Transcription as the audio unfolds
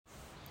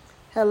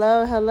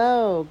Hello,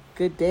 hello.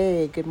 Good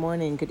day, good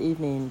morning, good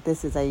evening.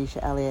 This is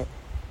Aisha Elliott,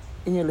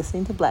 and you're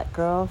listening to Black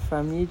Girl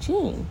from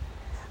Eugene.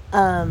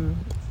 Um,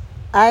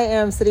 I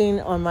am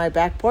sitting on my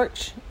back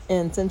porch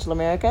in Central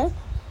America.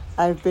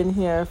 I've been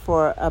here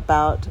for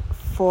about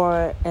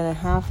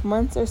 4.5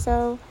 months or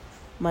so.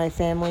 My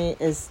family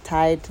is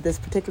tied to this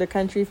particular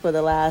country for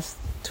the last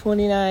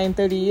 29,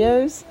 30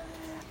 years.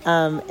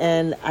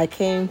 And I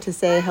came to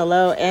say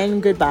hello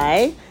and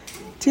goodbye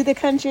to the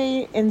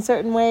country in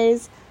certain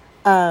ways.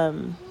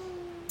 I'm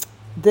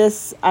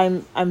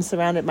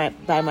surrounded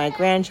by my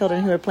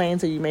grandchildren who are playing,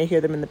 so you may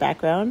hear them in the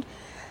background.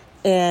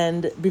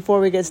 And before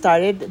we get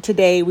started,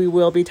 today we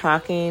will be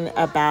talking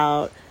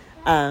about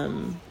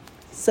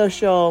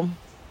social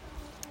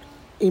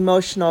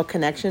emotional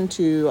connection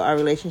to our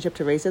relationship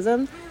to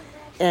racism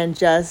and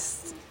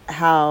just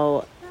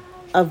how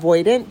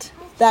avoidant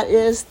that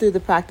is through the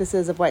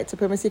practices of white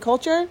supremacy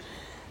culture.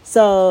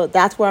 So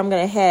that's where I'm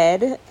going to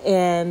head.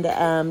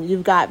 And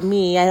you've got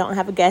me. I don't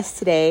have a guest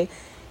today.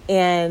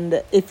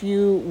 And if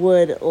you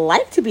would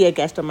like to be a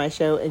guest on my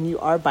show and you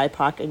are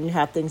BIPOC and you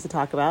have things to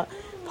talk about,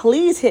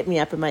 please hit me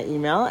up in my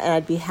email and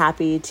I'd be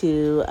happy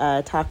to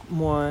talk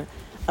more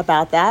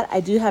about that.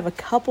 I do have a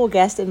couple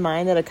guests in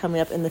mind that are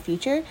coming up in the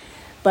future.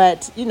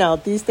 But,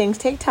 these things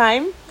take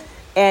time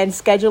and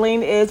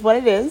scheduling is what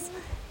it is.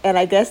 And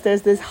I guess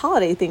there's this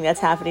holiday thing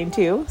that's happening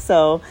too.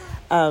 So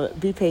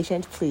be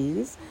patient,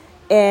 please.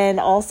 And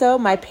also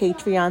my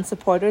Patreon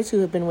supporters who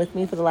have been with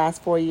me for the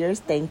last 4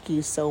 years, thank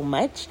you so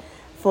much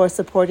for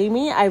supporting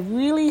me. I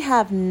really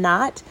have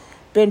not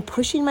been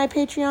pushing my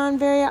Patreon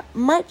very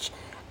much,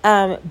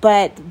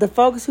 but the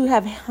folks who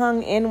have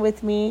hung in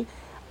with me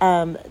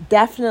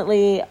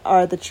definitely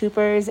are the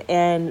troopers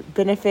and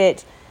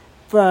benefit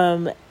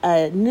from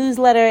a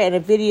newsletter and a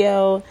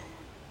video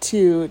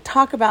to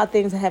talk about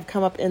things that have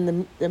come up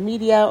in the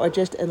media or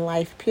just in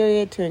life,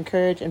 period, to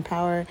encourage,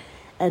 empower,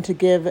 and to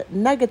give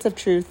nuggets of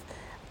truth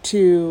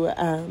to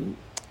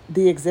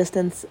the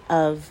existence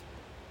of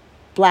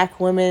Black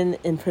women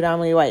in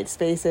predominantly white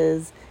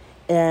spaces.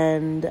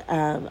 And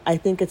I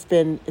think it's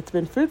been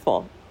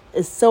fruitful.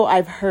 So I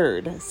have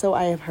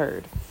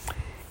heard.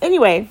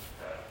 Anyway,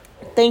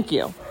 thank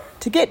you.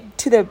 To get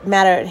to the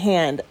matter at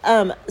hand.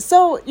 I'm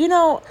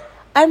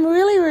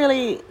really,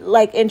 really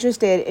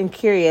interested and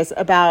curious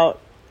about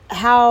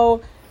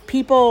how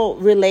people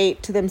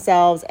relate to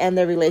themselves and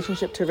their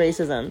relationship to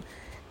racism.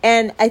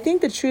 And I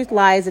think the truth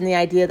lies in the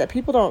idea that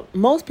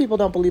most people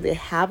don't believe they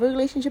have a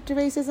relationship to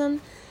racism.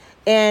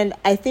 And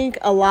I think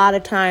a lot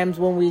of times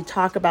when we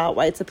talk about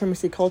white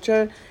supremacy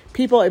culture,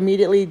 people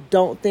immediately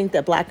don't think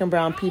that Black and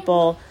brown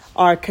people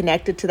are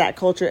connected to that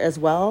culture as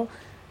well.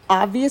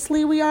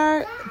 Obviously we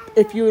are.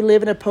 If you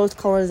live in a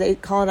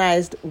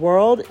post-colonized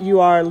world, you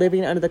are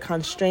living under the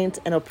constraints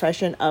and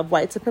oppression of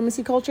white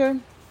supremacy culture.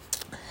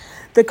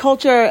 The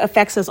culture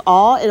affects us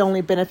all. It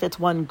only benefits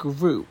one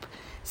group.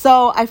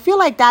 So I feel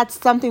like that's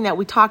something that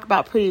we talk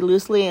about pretty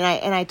loosely.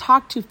 And I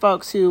talk to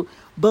folks who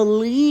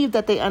believe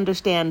that they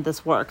understand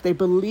this work. They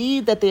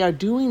believe that they are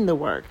doing the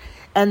work,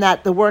 and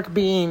that the work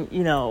being,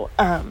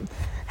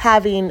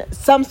 having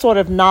some sort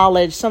of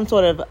knowledge, some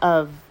sort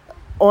of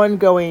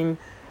ongoing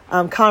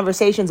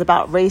conversations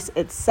about race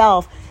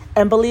itself,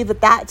 and believe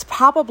that that's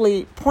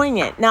probably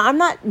poignant. Now, I'm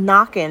not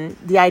knocking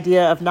the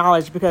idea of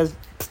knowledge because,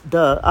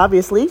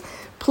 obviously,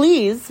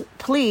 please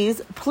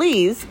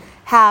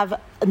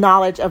have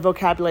knowledge of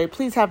vocabulary.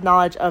 Please have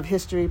knowledge of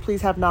history.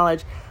 Please have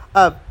knowledge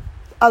of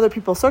other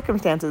people's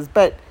circumstances.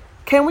 But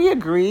can we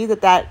agree that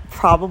that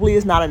probably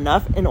is not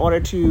enough in order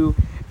to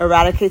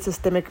eradicate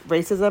systemic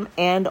racism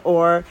and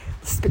or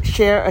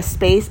share a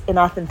space in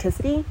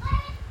authenticity?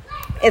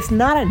 It's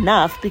not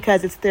enough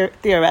because it's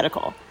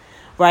theoretical,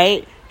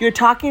 right? You're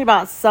talking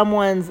about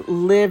someone's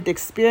lived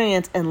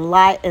experience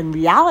and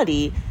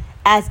reality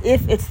as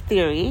if it's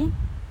theory,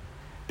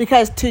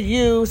 because to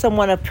you,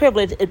 someone of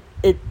privilege,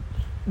 it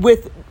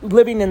with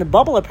living in the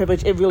bubble of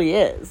privilege, it really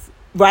is,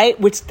 right?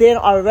 Which then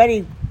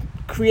already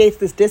creates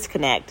this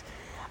disconnect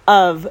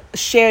of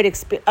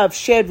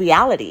shared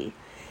reality.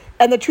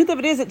 And the truth of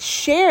it is, it's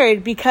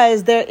shared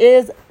because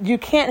you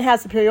can't have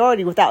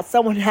superiority without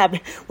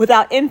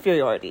without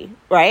inferiority,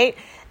 right?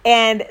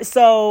 And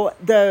so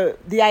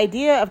the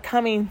idea of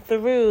coming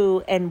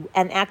through and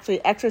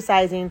actually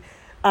exercising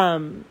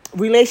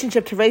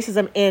relationship to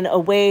racism in a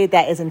way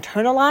that is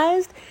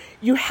internalized,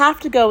 you have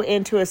to go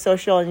into a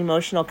social and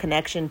emotional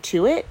connection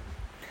to it.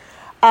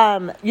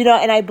 And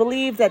I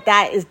believe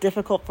that is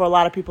difficult for a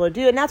lot of people to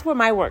do. And that's where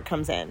my work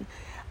comes in.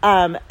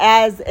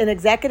 As an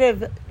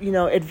executive,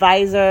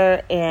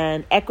 advisor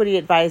and equity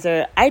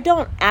advisor, I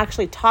don't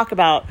actually talk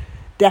about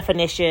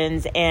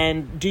definitions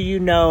and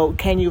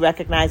can you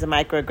recognize a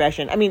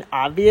microaggression? I mean,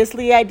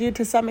 obviously I do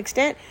to some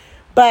extent,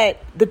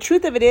 but the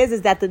truth of it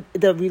is that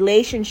the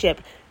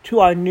relationship to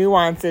our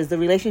nuances, the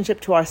relationship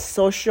to our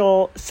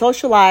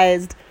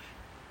socialized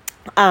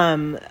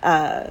and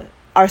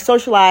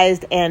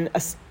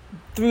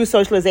through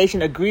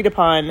socialization agreed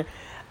upon,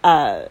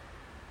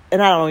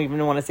 and I don't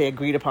even want to say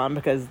agreed upon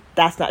because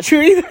that's not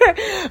true either.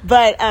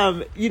 But,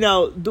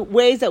 the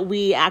ways that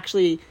we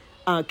actually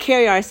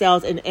carry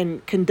ourselves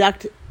and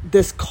conduct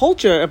this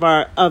culture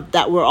of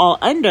that we're all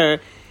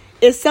under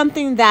is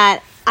something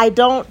that I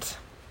don't,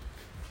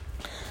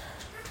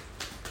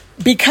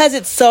 because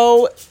it's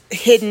so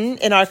hidden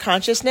in our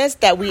consciousness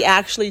that we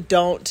actually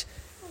don't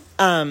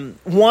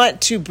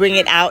want to bring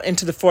it out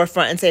into the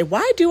forefront and say,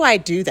 why do I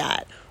do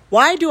that?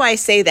 Why do I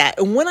say that?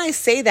 And when I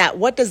say that,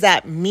 what does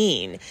that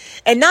mean?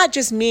 And not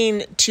just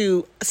mean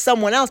to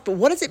someone else, but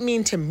what does it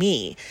mean to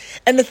me?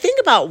 And the thing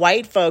about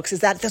white folks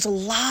is that there's a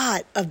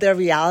lot of their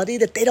reality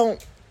that they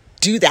don't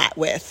do that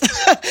with.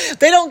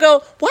 They don't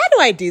go, why do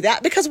I do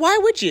that? Because why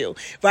would you,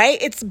 right?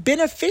 It's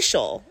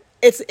beneficial.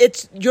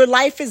 It's your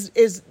life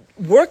is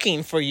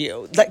working for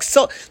you. Like,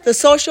 so the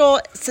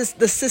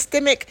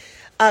systemic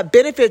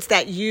benefits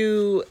that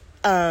you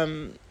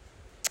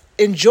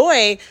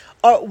enjoy,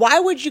 or why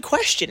would you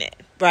question it,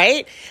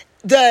 right?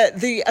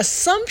 The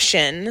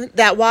assumption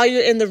that while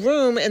you're in the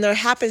room and there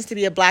happens to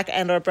be a black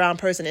and or a brown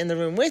person in the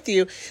room with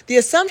you, the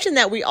assumption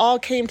that we all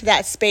came to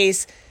that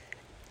space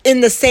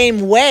in the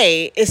same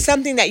way is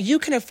something that you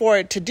can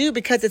afford to do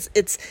because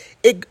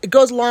it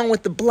goes along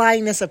with the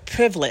blindness of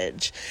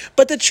privilege.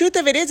 But the truth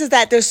of it is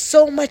that there's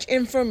so much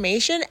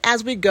information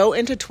as we go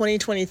into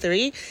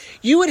 2023.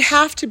 You would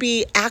have to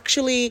be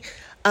actually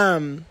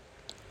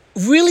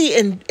really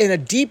in a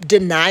deep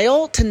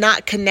denial to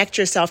not connect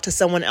yourself to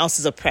someone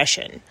else's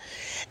oppression.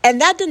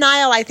 And that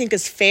denial, I think,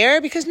 is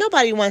fair because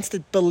nobody wants to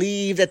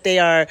believe that they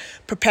are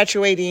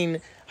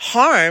perpetuating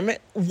harm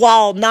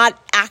while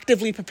not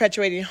actively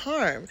perpetuating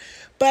harm.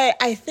 But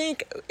I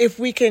think if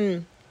we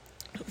can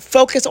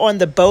focus on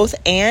the both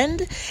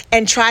and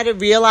try to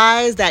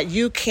realize that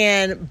you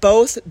can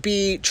both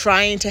be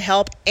trying to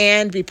help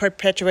and be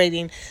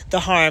perpetuating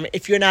the harm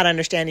if you're not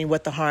understanding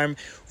what the harm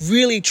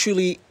really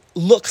truly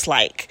looks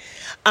like.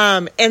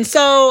 And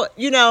so,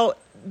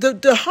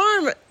 the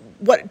harm,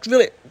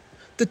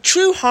 the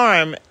true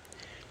harm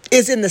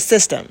is in the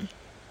system.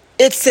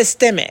 It's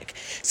systemic.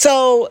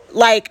 So,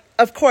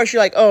 of course,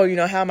 you're like, oh,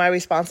 how am I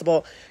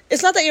responsible?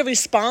 It's not that you're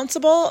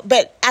responsible,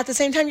 but at the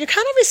same time, you're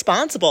kind of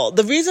responsible.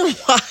 The reason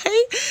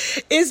why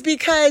is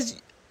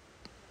because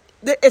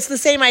it's the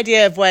same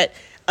idea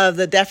of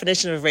the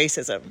definition of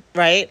racism,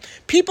 right?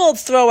 People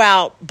throw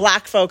out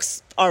black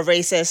folks are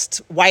racist,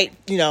 white,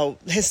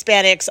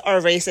 Hispanics are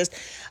racist.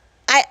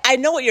 I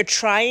know what you're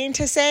trying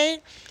to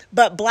say,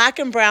 but black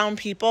and brown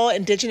people,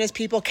 indigenous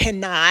people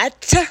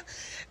cannot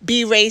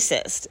be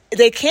racist.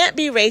 They can't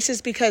be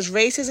racist because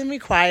racism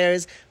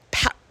requires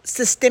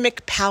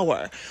systemic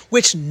power,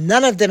 which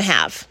none of them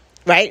have,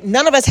 right?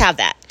 None of us have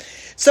that.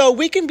 So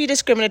we can be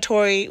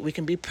discriminatory, we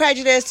can be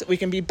prejudiced, we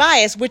can be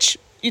biased, which,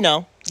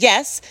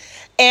 yes.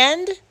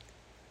 And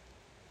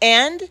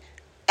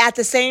at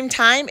the same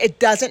time, it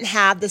doesn't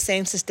have the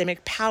same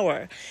systemic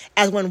power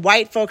as when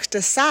white folks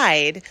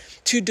decide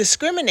to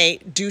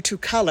discriminate due to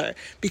color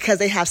because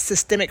they have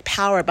systemic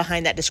power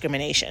behind that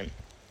discrimination.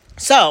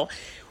 So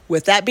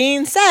with that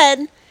being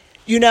said,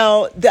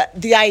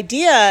 the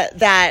idea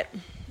that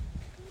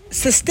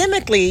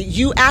systemically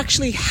you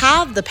actually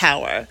have the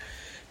power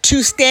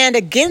to stand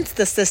against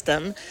the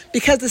system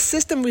because the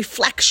system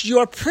reflects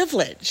your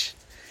privilege.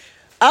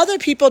 Other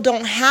people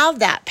don't have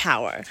that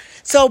power.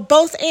 So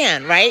both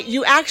and, right?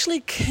 You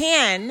actually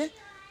can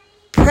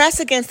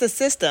press against the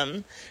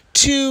system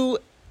to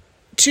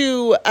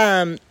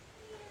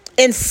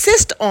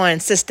insist on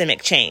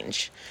systemic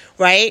change,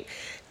 right?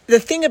 The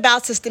thing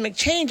about systemic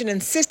change and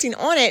insisting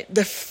on it,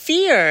 the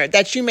fear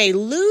that you may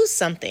lose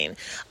something,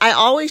 I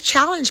always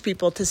challenge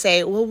people to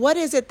say, well, what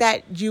is it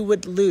that you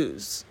would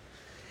lose?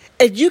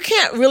 If you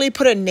can't really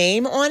put a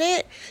name on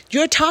it,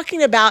 you're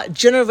talking about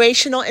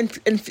generational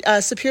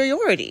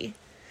superiority,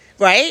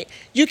 right?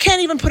 You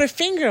can't even put a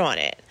finger on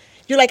it.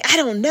 You're like, I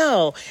don't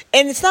know.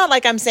 And it's not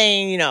like I'm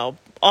saying,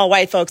 all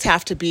white folks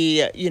have to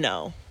be,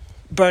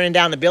 burning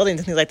down the buildings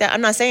and things like that.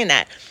 I'm not saying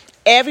that.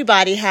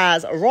 Everybody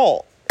has a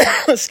role.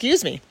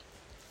 Excuse me.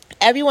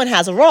 Everyone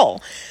has a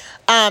role.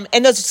 And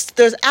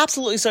there's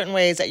absolutely certain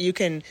ways that you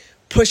can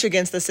push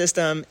against the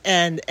system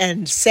and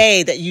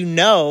say that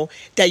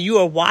that you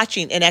are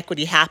watching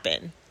inequity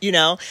happen.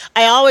 I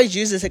always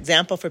use this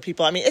example for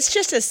people. I mean, it's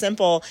just as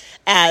simple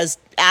as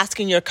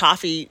asking your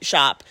coffee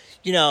shop,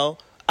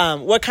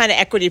 what kind of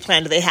equity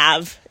plan do they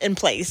have in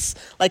place?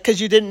 Like,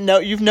 because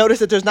you've noticed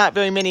that there's not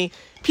very many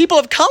people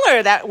of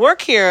color that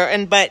work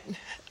here, but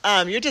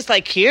you're just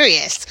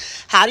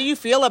curious. How do you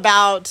feel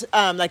about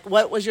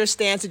what was your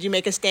stance? Did you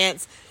make a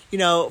stance,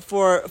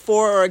 for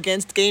or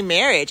against gay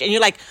marriage? And you're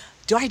like,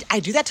 do I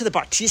do that to the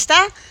Bautista?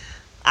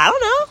 I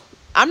don't know.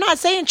 I'm not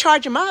saying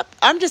charge them up.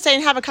 I'm just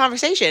saying have a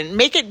conversation.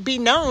 Make it be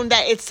known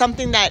that it's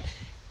something that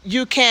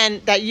you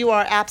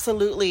are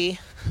absolutely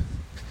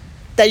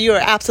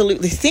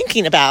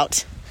thinking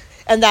about,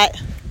 and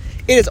that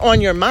it is on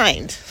your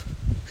mind.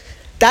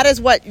 That is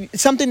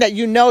something that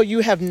you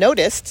have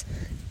noticed,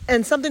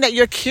 and something that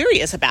you're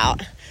curious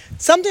about,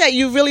 something that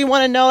you really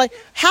want to know.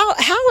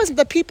 How is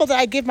the people that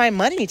I give my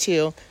money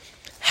to?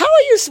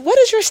 What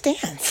is your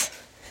stance?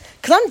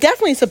 Because I'm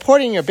definitely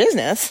supporting your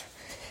business.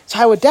 So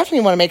I would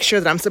definitely want to make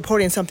sure that I'm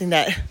supporting something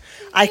that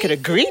I could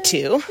agree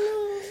to.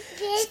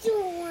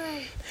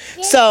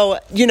 So,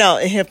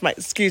 if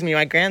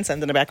my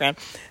grandson's in the background.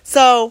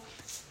 So,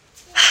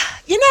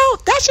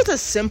 that's just a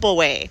simple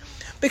way.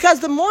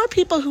 Because the more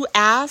people who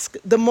ask,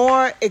 the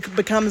more it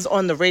becomes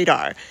on the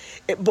radar.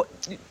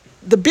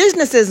 The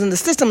businesses and the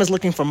system is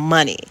looking for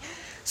money.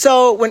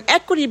 So when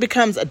equity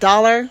becomes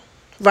 $1,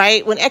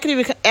 right? When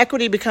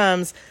equity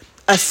becomes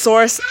a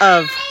source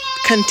of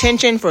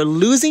contention for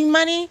losing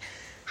money,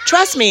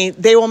 trust me,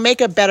 they will make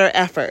a better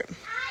effort.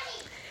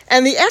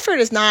 And the effort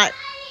is not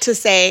to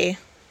say,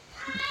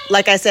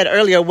 like I said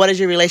earlier, what is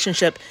your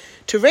relationship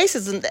to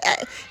racism?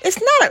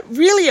 It's not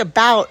really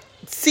about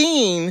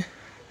seeing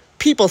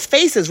people's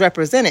faces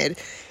represented.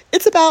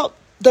 It's about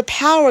the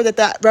power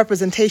that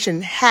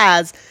representation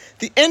has,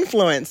 the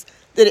influence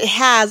that it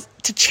has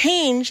to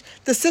change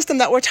the system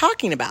that we're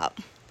talking about.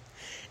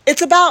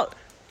 It's about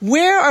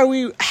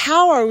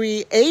how are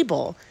we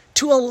able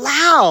to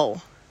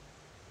allow,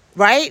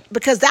 right?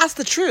 Because that's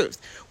the truth.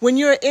 When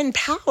you're in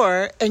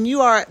power and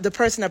you are the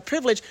person of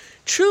privilege,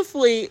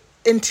 truthfully,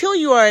 until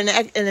you are in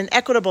an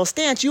equitable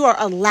stance, you are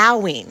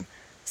allowing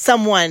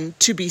someone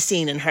to be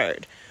seen and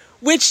heard,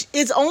 which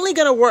is only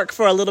going to work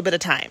for a little bit of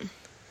time,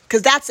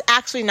 because that's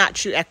actually not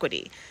true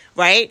equity,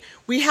 right?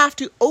 We have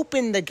to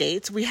open the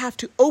gates. We have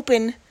to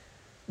open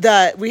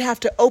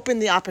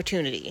the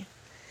opportunity.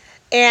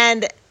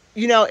 And,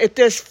 if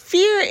there's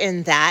fear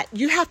in that,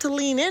 you have to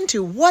lean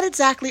into what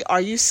exactly are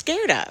you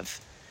scared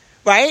of,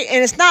 right?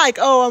 And it's not like,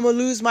 oh, I'm going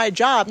to lose my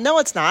job. No,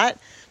 it's not.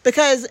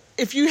 Because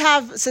if you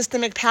have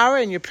systemic power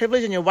and you're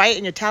privileged and you're white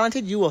and you're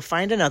talented, you will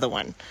find another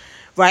one,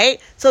 right?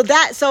 So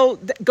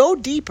go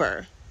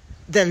deeper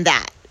than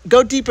that.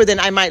 Go deeper than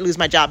I might lose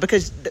my job,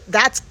 because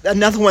that's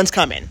another one's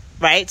coming,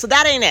 right? So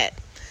that ain't it.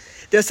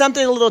 There's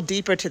something a little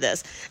deeper to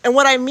this. And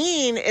what I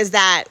mean is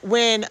that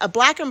when a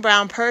Black and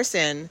brown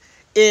person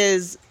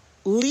is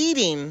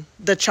leading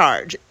the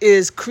charge,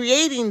 is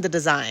creating the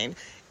design,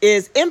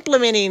 is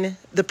implementing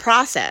the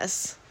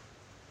process,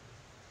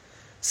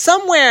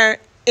 somewhere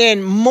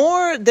in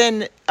more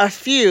than a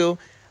few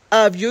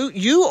of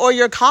you or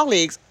your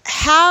colleagues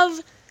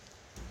have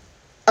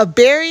a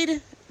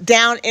buried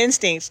down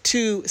instinct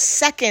to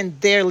second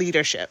their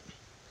leadership.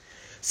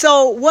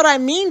 So what I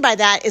mean by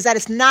that is that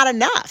it's not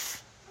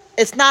enough.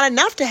 It's not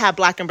enough to have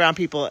Black and brown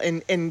people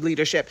in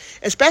leadership,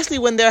 especially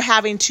when they're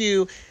having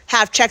to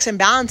have checks and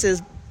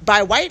balances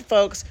by white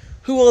folks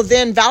who will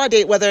then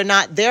validate whether or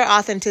not their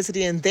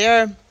authenticity and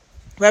their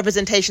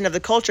representation of the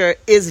culture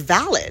is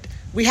valid.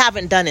 We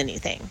haven't done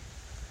anything.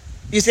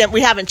 You see,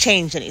 we haven't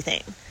changed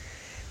anything,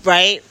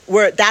 right?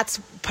 That's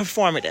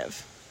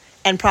performative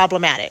and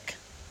problematic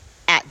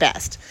at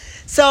best.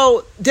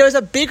 So there's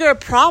a bigger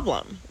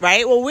problem,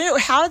 right? Well,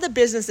 how do the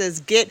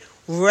businesses get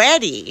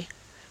ready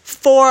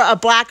for a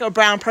Black or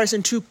brown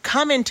person to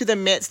come into the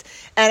midst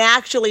and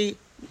actually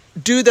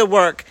do the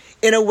work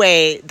in a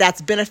way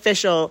that's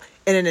beneficial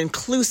in an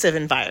inclusive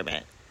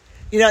environment?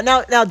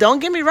 Now don't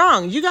get me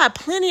wrong. You got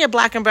plenty of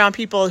Black and brown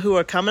people who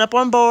are coming up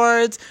on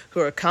boards, who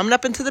are coming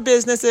up into the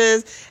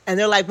businesses, and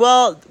they're like,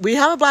 well, we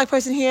have a Black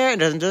person here,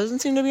 and it doesn't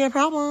seem to be a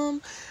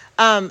problem.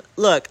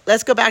 Look,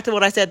 let's go back to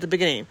what I said at the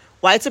beginning.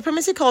 White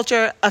supremacy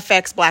culture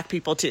affects Black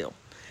people too.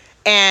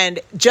 And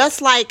just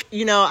like,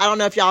 I don't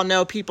know if y'all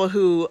know people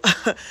who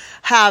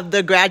have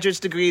the graduate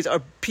degrees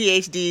or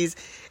PhDs.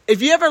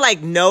 If you ever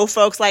know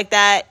folks like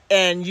that,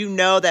 and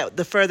that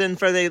the further and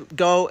further they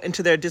go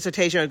into their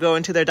dissertation or go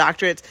into their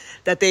doctorates,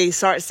 that they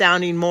start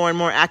sounding more and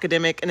more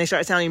academic, and they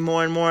start sounding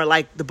more and more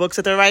like the books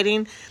that they're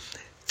writing.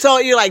 So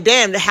you're like,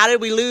 damn, how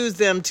did we lose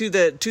them to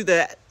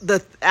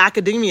the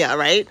academia,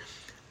 right?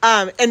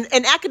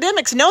 And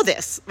academics know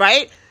this,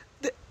 right?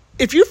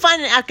 If you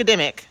find an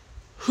academic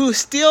who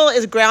still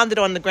is grounded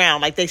on the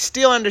ground, like they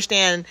still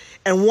understand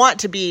and want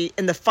to be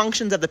in the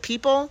functions of the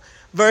people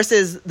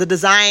versus the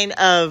design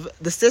of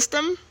the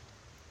system,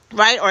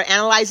 right? Or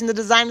analyzing the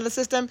design of the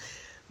system,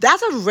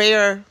 that's a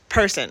rare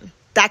person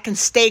that can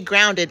stay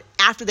grounded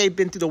after they've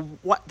been through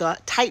the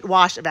tight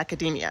wash of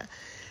academia.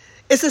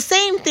 It's the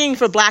same thing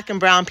for Black and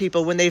brown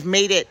people when they've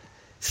made it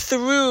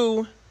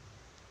through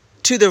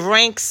to the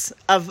ranks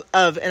of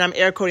and I'm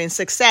air quoting,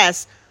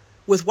 success,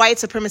 with white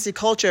supremacy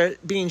culture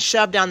being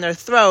shoved down their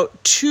throat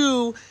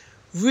to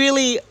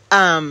really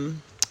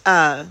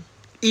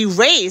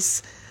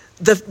erase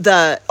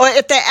or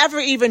if they ever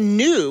even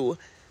knew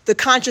the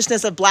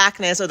consciousness of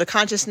Blackness or the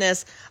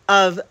consciousness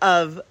of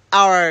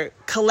our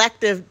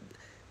collective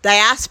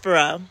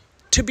diaspora,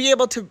 to be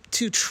able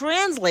to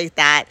translate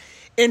that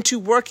into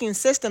working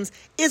systems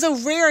is a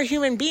rare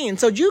human being.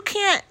 So you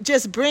can't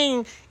just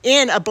bring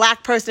in a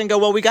Black person and go,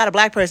 well, we got a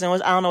Black person, I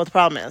don't know what the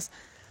problem is.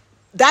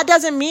 That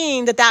doesn't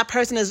mean that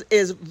person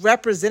is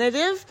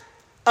representative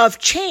of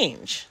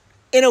change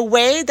in a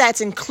way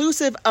that's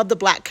inclusive of the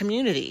Black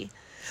community.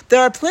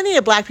 There are plenty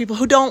of Black people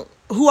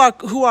who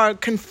are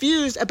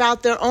confused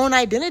about their own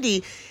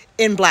identity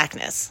in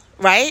Blackness,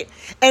 right?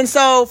 And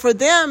so for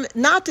them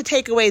not to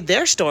take away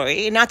their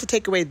story, not to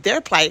take away their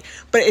plight,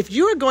 but if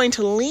you are going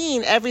to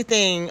lean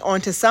everything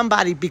onto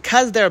somebody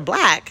because they're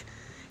Black,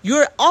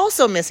 you're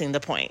also missing the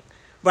point,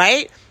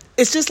 right?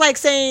 It's just like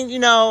saying,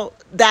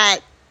 that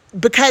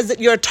because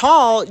you're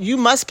tall, you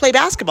must play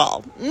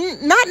basketball.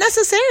 Not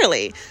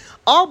necessarily.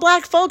 All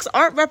Black folks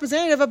aren't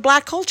representative of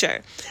Black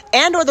culture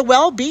and or the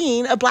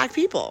well-being of Black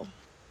people.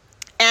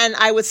 And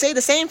I would say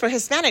the same for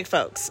Hispanic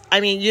folks.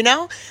 I mean,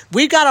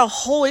 we've got a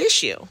whole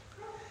issue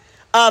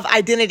of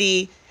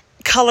identity,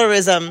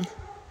 colorism,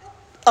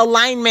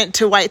 alignment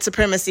to white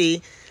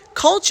supremacy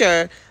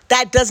culture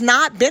that does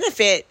not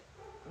benefit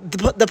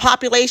the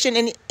population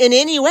in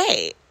any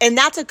way. And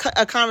that's a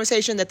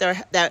conversation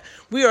that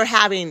we are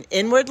having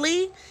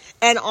inwardly.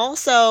 And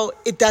also,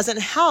 it doesn't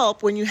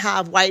help when you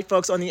have white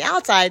folks on the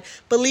outside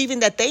believing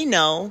that they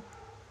know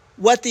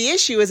what the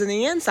issue is in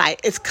the inside.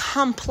 It's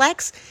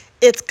complex.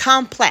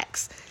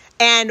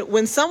 And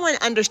when someone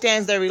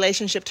understands their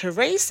relationship to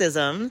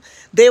racism,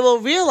 they will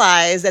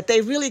realize that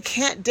they really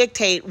can't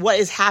dictate what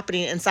is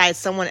happening inside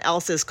someone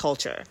else's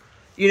culture.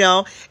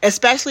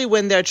 Especially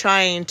when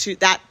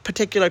that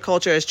particular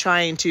culture is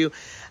trying to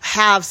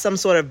have some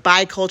sort of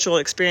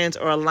bicultural experience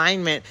or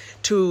alignment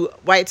to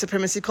white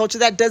supremacy culture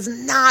that does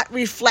not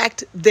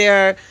reflect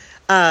their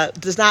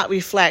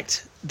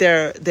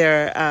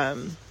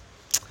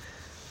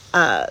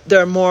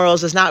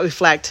morals, does not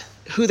reflect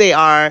who they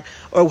are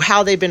or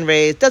how they've been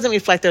raised, doesn't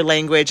reflect their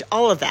language,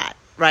 all of that,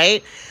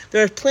 right?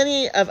 There are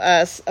plenty of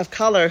us of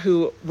color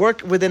who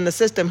work within the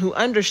system who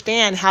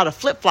understand how to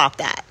flip-flop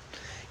that.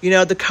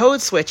 The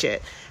code switch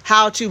it,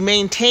 how to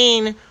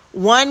maintain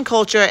one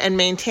culture and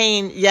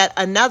maintain yet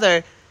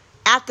another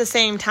at the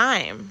same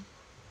time.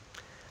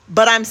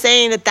 But I'm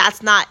saying that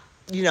that's not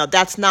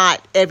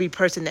every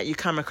person that you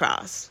come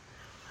across.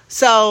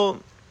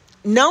 So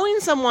knowing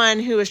someone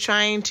who is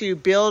trying to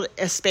build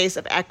a space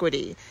of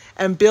equity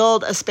and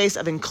build a space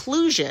of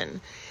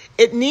inclusion,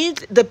 it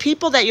needs the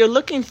people that you're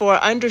looking for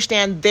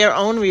understand their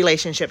own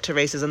relationship to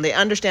racism. They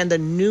understand the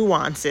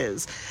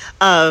nuances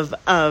of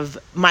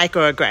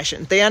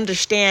microaggressions. They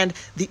understand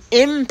the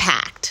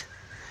impact,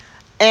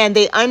 and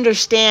they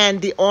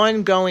understand the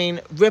ongoing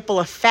ripple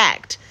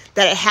effect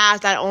that it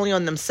has not only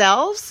on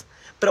themselves,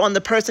 but on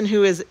the person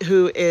who is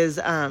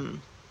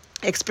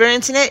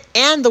experiencing it,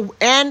 and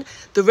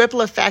the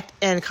ripple effect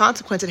and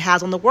consequence it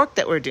has on the work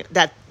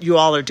that you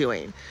all are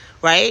doing.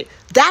 Right?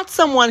 That's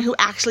someone who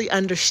actually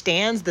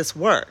understands this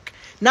work,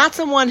 not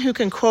someone who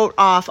can quote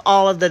off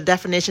all of the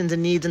definitions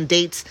and needs and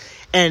dates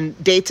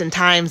and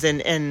times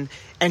and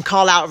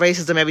call out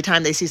racism every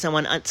time they see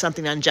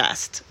something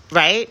unjust.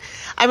 Right?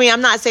 I mean,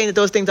 I'm not saying that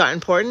those things aren't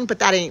important, but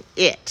that ain't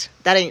it.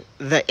 That ain't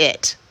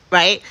it.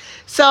 Right?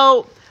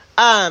 So,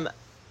 I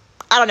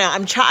don't know.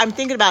 I'm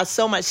thinking about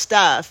so much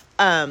stuff.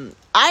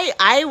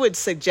 I would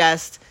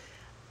suggest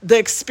the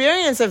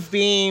experience of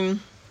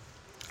being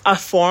a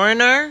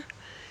foreigner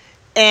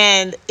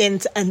and in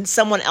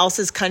someone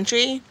else's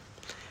country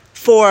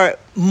for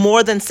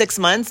more than 6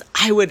 months,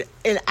 I would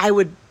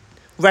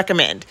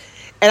recommend.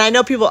 And I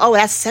know people,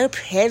 that's so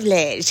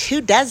privileged.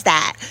 Who does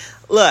that?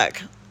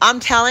 Look, I'm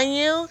telling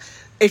you,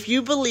 if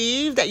you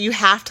believe that you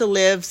have to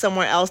live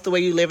somewhere else the way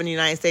you live in the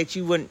United States,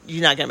 you're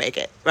not going to make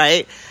it,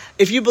 right?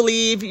 If you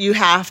believe you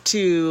have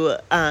to,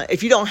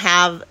 if you don't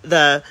have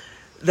I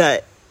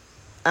kind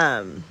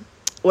of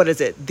want to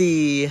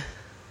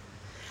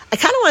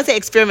say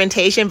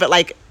experimentation, but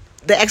like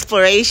the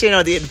exploration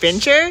or the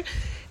adventure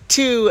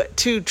to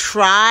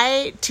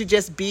try to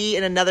just be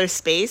in another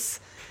space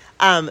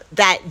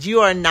that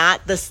you are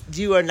not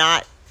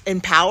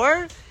in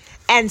power,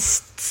 and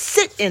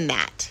sit in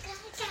that.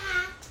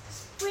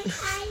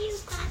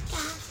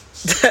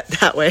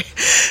 That way.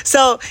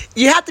 So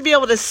you have to be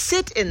able to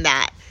sit in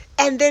that,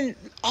 and then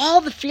all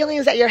the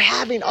feelings that you're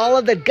having, all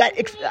of the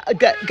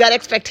gut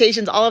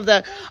expectations, all of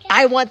the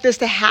I want this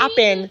to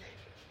happen.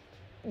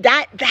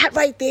 That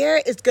right there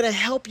is going to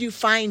help you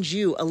find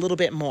you a little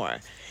bit more.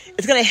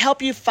 It's going to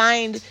help you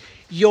find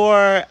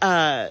your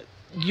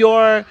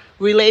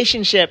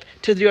relationship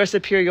to your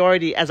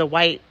superiority as a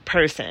white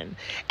person.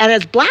 And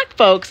as Black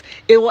folks,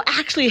 it will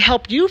actually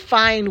help you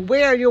find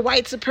where your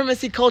white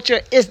supremacy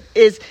culture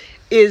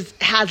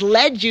has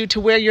led you to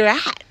where you're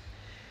at.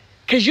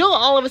 Because you'll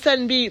all of a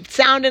sudden be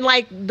sounding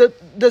like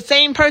the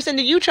same person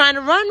that you trying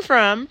to run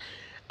from.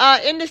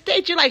 In the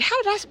States, you're like,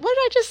 what did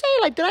I just say?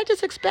 Like, did I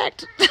just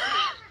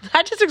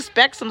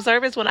expect some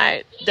service when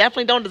I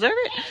definitely don't deserve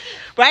it?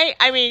 Right?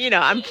 I mean,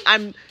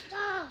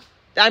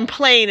 I'm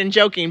playing and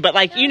joking, but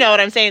like, you know what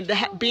I'm saying?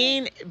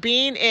 Being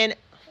in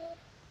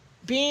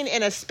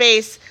a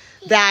space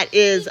that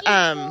is,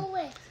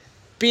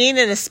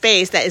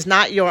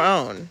 not your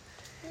own,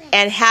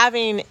 and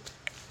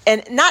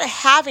not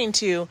having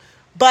to,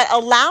 but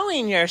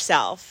allowing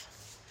yourself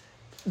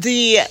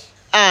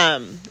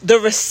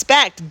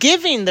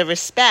giving the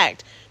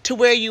respect to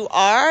where you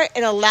are,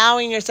 and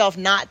allowing yourself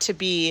not to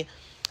be,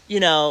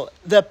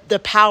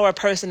 the power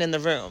person in the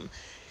room.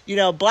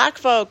 Black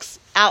folks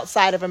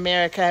outside of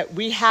America,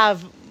 we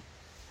have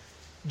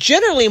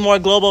generally more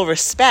global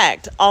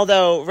respect,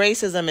 although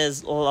racism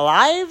is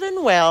alive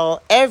and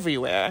well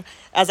everywhere.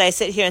 As I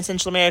sit here in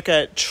Central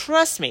America,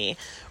 trust me,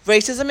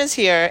 racism is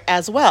here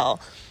as well.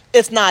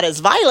 It's not as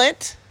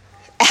violent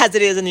as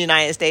it is in the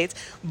United States,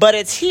 but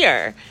it's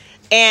here.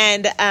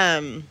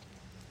 And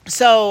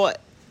so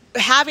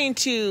having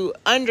to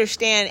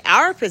understand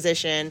our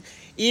position,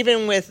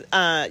 even with,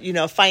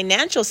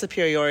 financial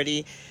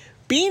superiority,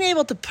 being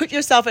able to put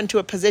yourself into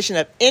a position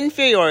of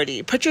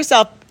inferiority, put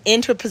yourself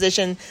into a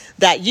position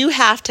that you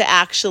have to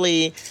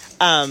actually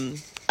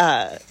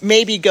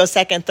maybe go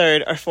second,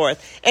 third, or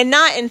fourth. And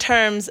not in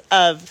terms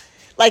of,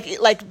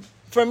 like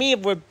for me,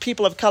 where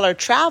people of color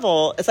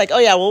travel, it's like, oh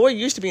yeah, well, we're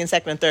used to being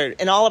second and third.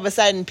 And all of a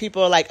sudden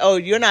people are like, oh,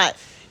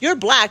 you're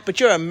black, but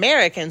you're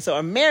American. So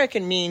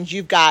American means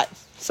you've got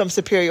some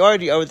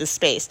superiority over the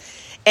space.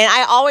 And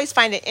I always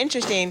find it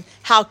interesting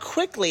how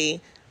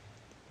quickly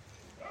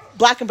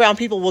black and brown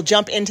people will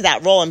jump into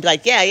that role and be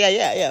like,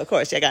 yeah, of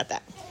course, I got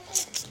that.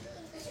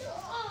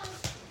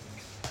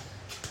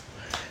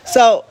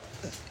 So,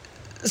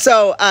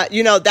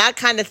 that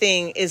kind of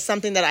thing is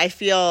something that I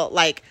feel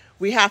like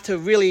we have to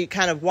really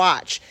kind of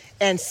watch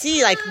and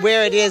see like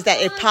where it is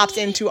that it pops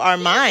into our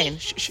mind.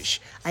 Shh.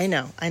 I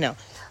know.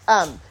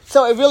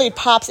 So it really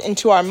pops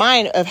into our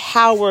mind of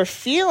how we're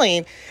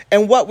feeling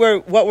and what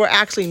we're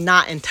actually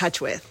not in touch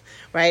with,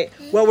 right?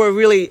 What we're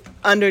really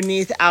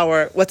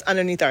what's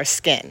underneath our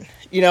skin.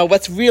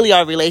 What's really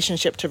our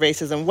relationship to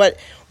racism?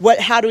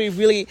 How do we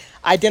really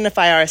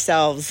identify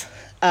ourselves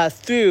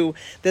through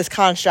this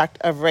construct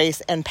of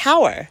race and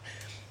power?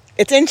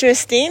 It's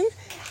interesting.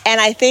 And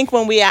I think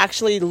when we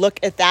actually look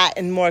at that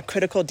in more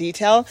critical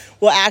detail,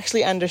 we'll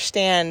actually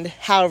understand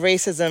how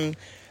racism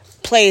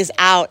plays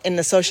out in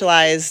the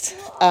socialized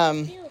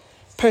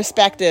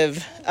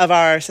perspective of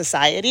our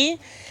society.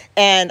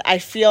 And I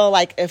feel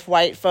like if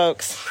white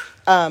folks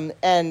if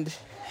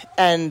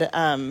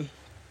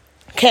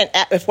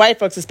white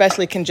folks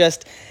especially can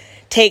just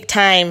take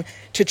time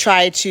to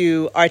try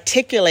to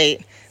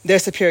articulate their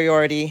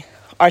superiority,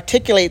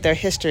 articulate their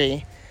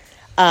history,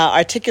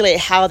 articulate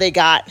how they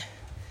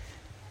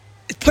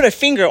put a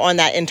finger on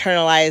that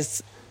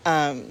internalized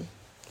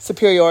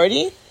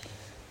superiority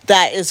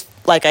that is,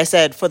 like I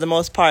said, for the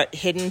most part,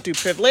 hidden through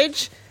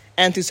privilege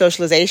and through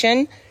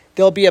socialization,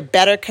 there'll be a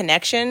better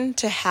connection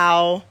to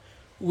how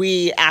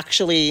we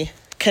actually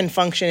can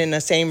function in the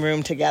same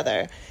room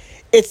together.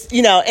 It's,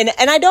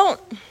 and I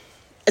don't,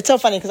 it's so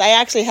funny because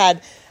I actually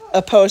had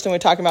a post when we were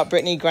talking about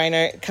Brittany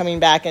Griner coming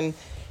back and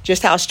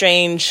just how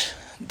strange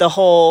the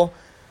whole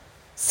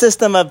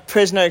system of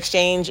prisoner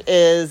exchange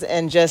is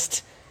and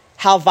just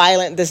how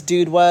violent this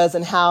dude was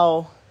and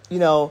how,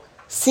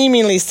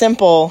 seemingly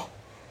simple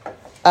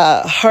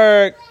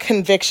her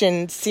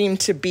conviction seemed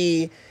to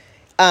be,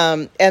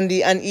 and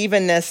the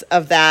unevenness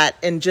of that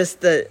and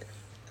just the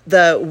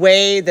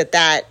way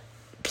that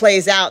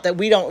plays out that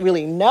we don't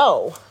really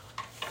know.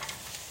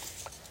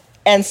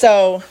 And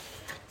so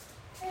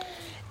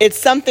it's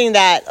something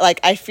that,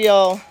 like, I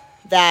feel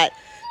that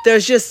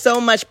there's just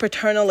so much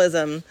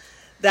paternalism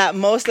that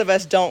most of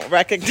us don't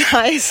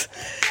recognize,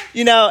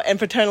 and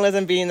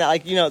paternalism being that,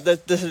 like,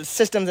 the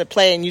systems at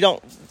play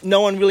and no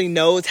one really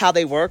knows how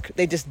they work.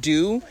 They just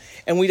do.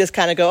 And we just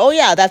kind of go, oh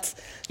yeah, that's,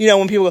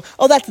 when people go,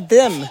 oh, that's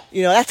them,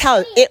 that's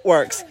how it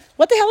works.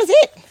 What the hell is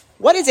it?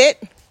 What is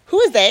it? Who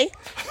is they?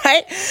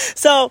 Right?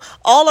 So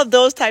all of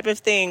those type of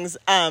things,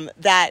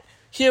 that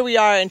here we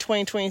are in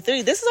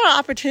 2023, this is our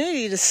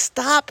opportunity to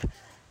stop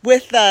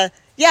with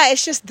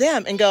it's just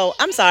them and go,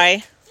 I'm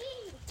sorry,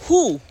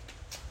 who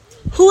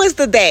is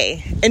the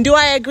they? And do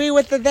I agree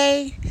with the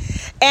they?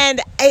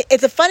 And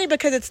it's funny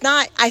because it's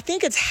not, I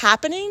think it's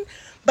happening,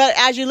 but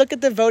as you look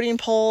at the voting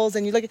polls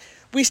and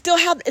we still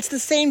have, it's the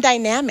same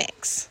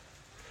dynamics.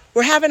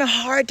 We're having a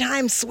hard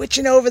time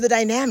switching over the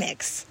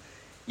dynamics.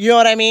 You know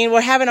what I mean?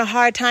 We're having a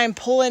hard time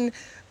pulling,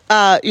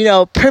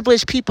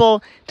 privileged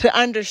people to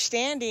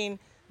understanding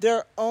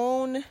their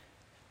own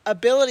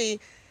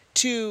ability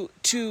to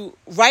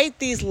write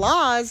these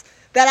laws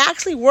that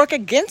actually work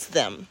against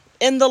them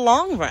in the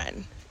long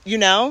run.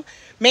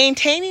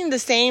 Maintaining the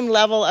same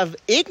level of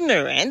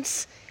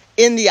ignorance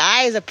in the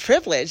eyes of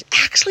privilege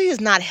actually is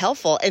not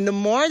helpful. And the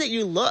more that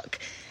you look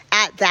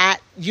at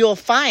that, you'll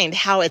find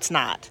how it's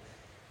not.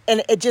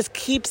 And it just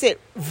keeps it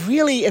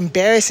really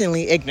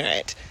embarrassingly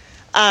ignorant.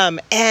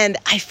 And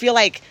I feel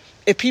like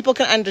if people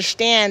can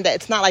understand that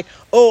it's not like,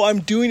 oh, I'm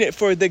doing it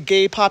for the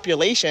gay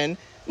population.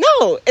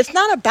 No, it's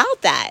not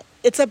about that.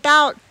 It's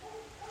about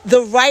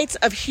the rights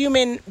of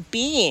human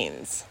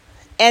beings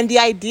and the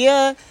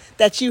idea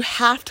that you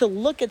have to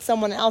look at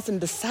someone else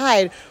and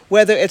decide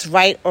whether it's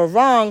right or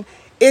wrong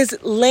is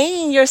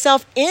laying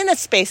yourself in a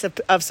space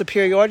of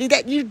superiority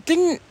that you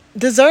didn't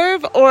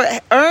deserve or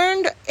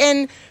earned.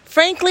 And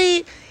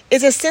frankly,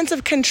 is a sense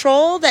of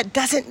control that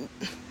doesn't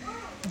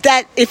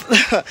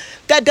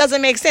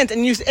make sense.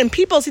 And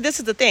people, see, this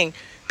is the thing.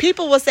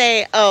 People will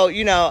say, oh,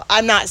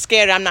 I'm not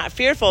scared, I'm not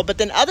fearful. But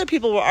then other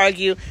people will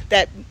argue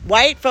that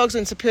white folks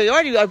in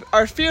superiority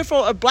are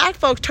fearful of black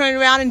folks turning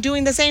around and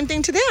doing the same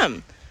thing to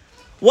them.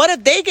 What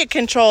if they get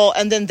control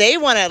and then they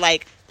want to,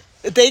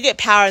 they get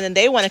power and then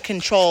they want to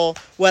control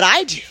what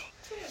I do?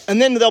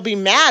 And then they'll be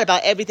mad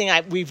about everything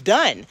we've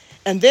done.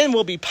 And then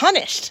we'll be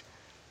punished.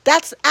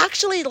 That's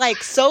actually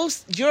so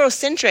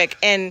Eurocentric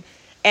and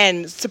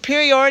and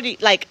superiority,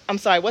 like, I'm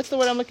sorry, what's the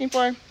word I'm looking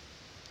for?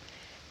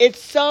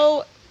 It's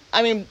so,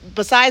 I mean,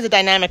 besides the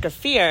dynamic of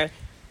fear,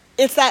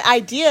 it's that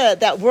idea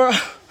that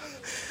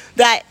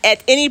that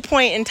at any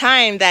point in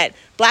time that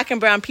Black and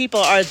brown people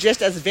are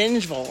just as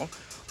vengeful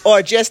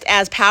or just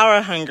as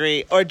power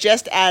hungry or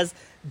just as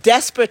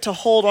desperate to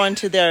hold on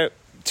to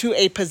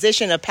a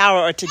position of power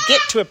or to get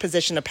to a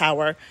position of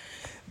power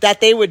get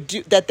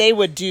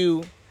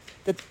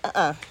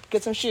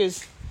some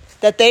shoes,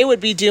 that they would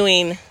be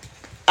doing,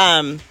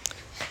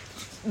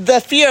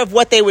 the fear of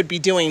what they would be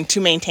doing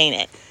to maintain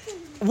it.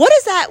 What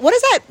is that?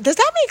 Does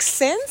that make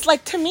sense?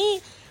 Like, to me,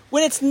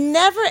 when it's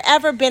never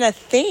ever been a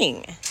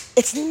thing,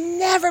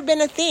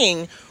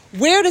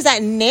 where does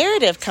that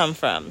narrative come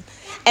from?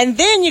 And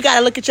then you got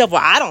to look at yourself,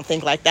 well, I don't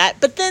think like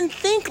that, but then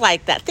think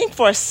like that. Think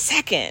for a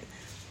second.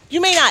 You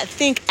may not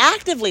think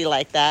actively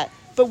like that,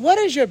 but what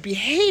does your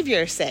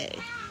behavior say?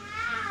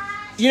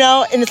 You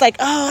know, and it's like,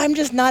 oh, I'm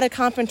just not a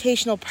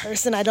confrontational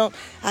person.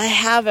 I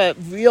have a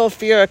real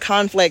fear of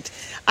conflict.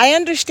 I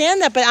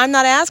understand that, but I'm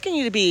not asking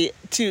you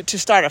to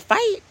start a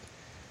fight,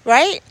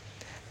 right?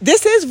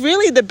 This is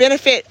really the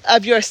benefit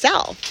of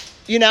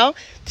yourself, you know,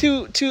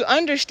 to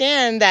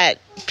understand that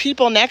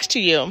people next to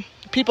you,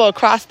 people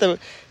across the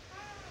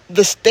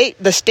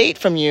state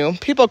from you,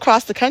 people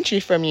across the country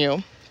from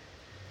you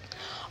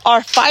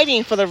are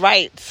fighting for the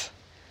rights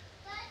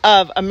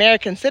of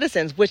American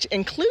citizens, which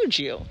includes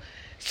you.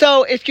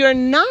 So if you're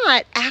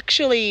not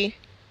actually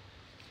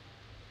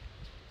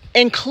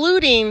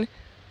including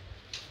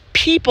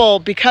people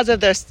because of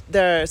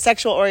their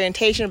sexual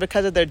orientation,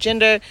 because of their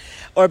gender,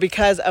 or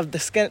because of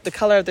the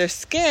color of their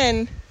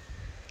skin,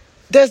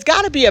 there's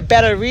got to be a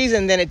better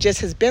reason than it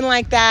just has been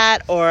like that,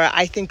 or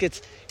I think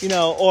it's, you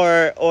know,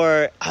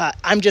 or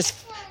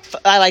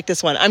I like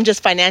this one. I'm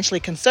just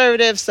financially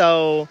conservative,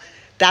 so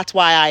that's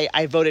why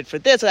I voted for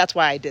this, or that's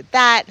why I did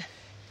that.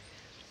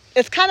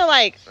 It's kind of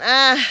like,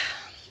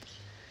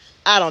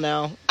 I don't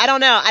know. I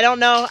don't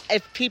know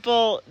if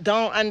people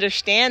don't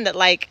understand that,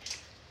 like,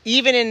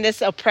 even in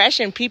this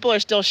oppression, people are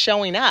still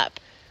showing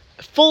up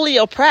fully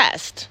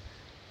oppressed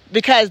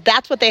because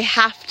that's what they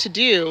have to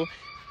do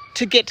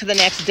to get to the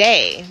next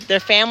day. Their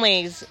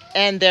families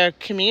and their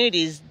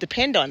communities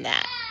depend on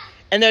that.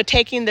 And they're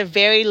taking the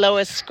very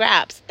lowest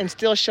scraps and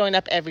still showing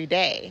up every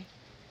day.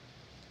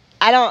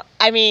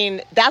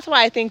 That's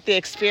why I think the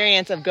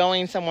experience of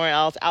going somewhere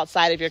else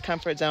outside of your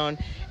comfort zone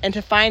and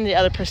to find the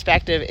other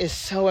perspective is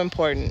so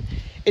important.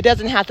 It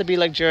doesn't have to be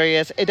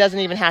luxurious. It doesn't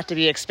even have to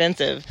be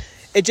expensive.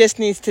 It just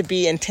needs to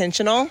be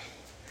intentional,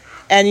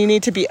 and you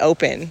need to be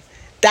open.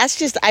 That's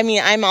just,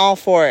 I'm all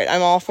for it.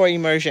 I'm all for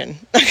immersion.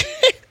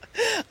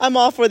 I'm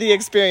all for the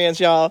experience,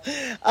 y'all.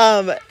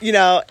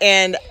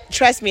 And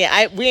trust me,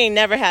 we ain't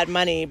never had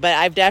money, but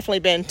I've definitely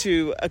been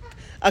to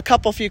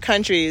a few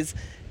countries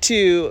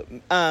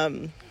to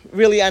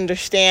really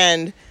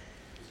understand.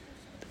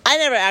 I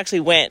never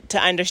actually went to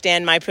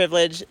understand my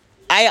privilege.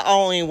 I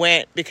only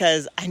went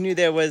because I knew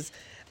there was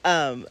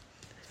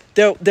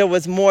there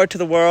was more to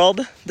the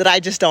world that I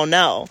just don't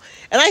know.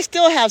 And I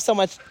still have so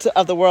much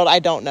of the world I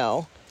don't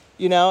know,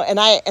 you know, and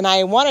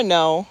I want to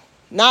know,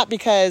 not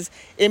because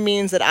it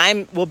means that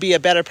I will be a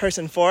better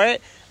person for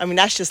it. I mean,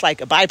 that's just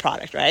like a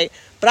byproduct, right?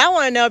 But I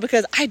want to know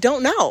because I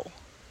don't know,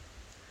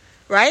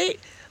 right?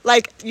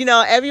 Like, you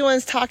know,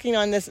 everyone's talking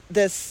on this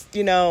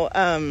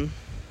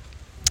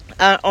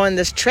on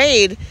this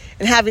trade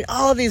and having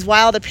all of these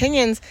wild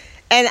opinions.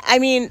 And I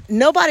mean,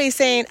 nobody's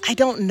saying, I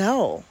don't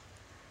know.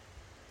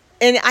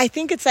 And I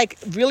think it's like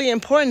really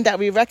important that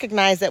we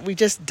recognize that we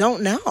just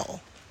don't know.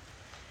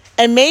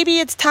 And maybe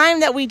it's time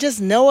that we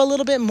just know a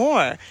little bit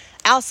more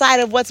outside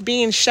of what's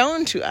being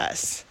shown to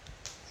us.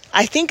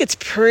 I think it's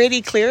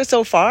pretty clear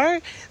so far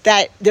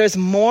that there's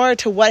more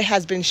to what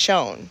has been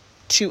shown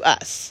to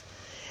us.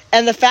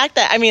 And the fact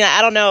that,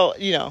 I don't know.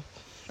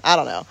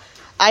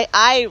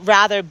 I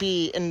rather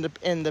be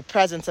in the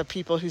presence of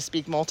people who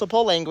speak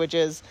multiple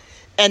languages,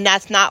 and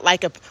that's not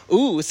like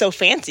so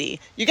fancy.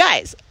 You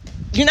guys,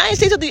 the United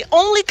States is the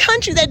only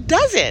country that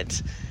does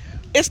it.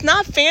 It's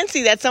not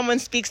fancy that someone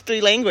speaks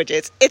 3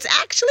 languages. It's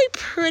actually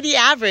pretty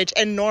average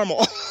and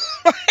normal,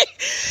 right?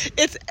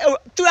 It's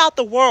throughout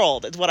the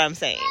world is what I'm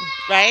saying,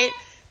 right?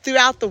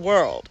 Throughout the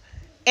world.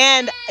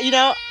 And,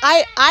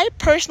 I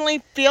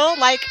personally feel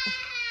like,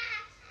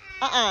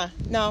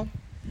 no.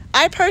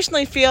 I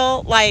personally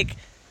feel like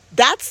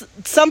that's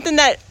something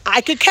that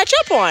I could catch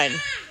up on.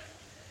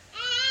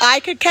 I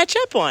could catch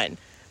up on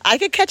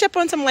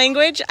some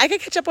language. I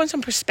could catch up on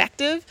some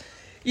perspective,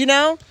 you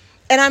know?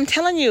 And I'm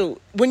telling you,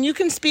 when you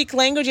can speak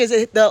languages,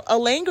 a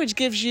language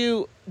gives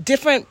you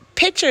different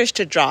pictures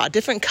to draw,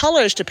 different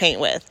colors to paint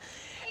with.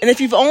 And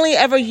if you've only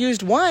ever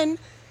used one,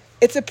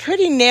 it's a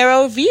pretty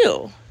narrow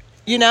view,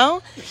 you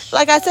know?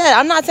 Like I said,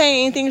 I'm not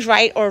saying anything's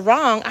right or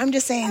wrong. I'm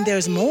just saying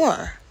there's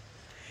more.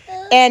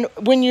 And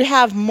when you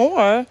have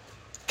more,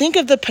 think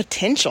of the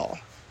potential,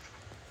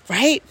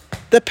 right?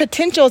 The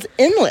potential is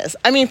endless.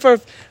 I mean, for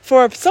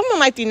someone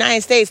like the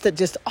United States that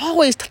just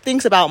always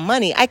thinks about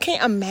money, I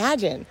can't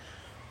imagine.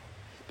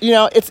 You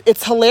know,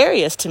 it's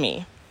hilarious to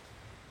me.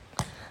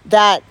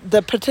 that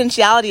the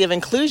potentiality of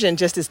inclusion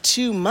just is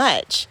too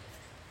much,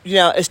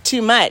 is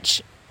too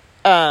much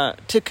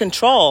to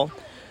control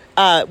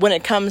when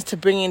it comes to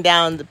bringing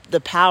down the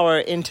power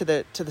into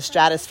the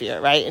stratosphere,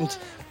 right? And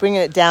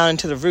bringing it down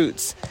into the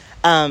roots.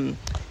 And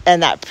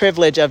that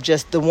privilege of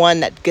just the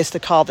one that gets to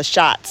call the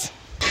shots,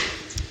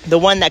 the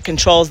one that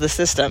controls the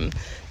system,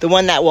 the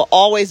one that will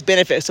always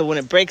benefit. So when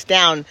it breaks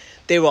down,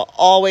 they will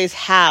always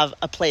have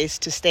a place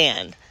to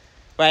stand,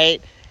 right?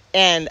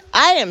 And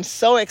I am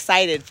so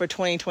excited for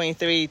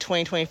 2023,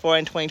 2024,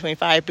 and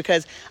 2025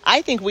 because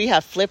I think we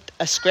have flipped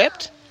a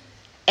script.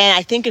 And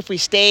I think if we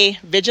stay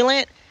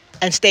vigilant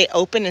and stay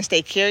open and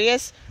stay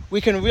curious,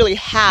 we can really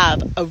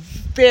have a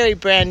very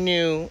brand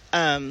new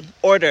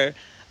order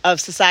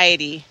of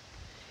society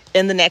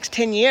in the next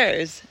 10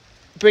 years,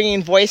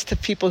 bringing voice to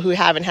people who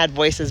haven't had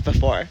voices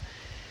before.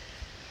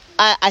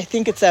 I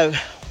think it's a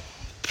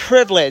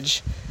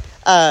privilege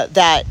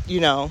that,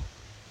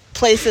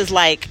 places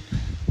like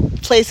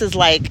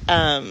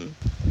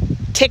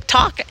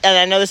TikTok, and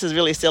I know this is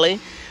really silly,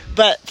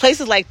 but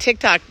places like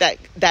TikTok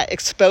that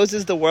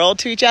exposes the world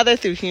to each other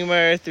through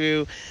humor,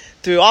 through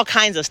all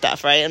kinds of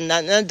stuff, right?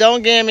 And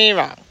don't get me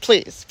wrong,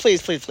 please.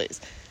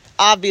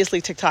 Obviously,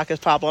 TikTok is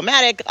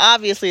problematic.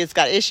 Obviously, it's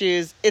got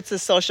issues. It's a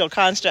social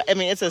construct.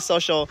 It's a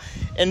social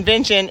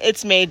invention.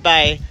 It's made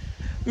by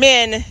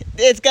men.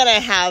 It's going to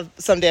have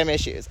some damn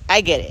issues. I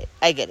get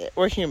it.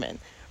 We're human.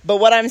 But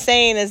what I'm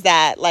saying is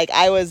that,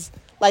 I was,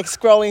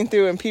 scrolling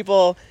through and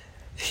people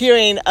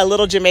hearing a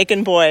little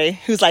Jamaican boy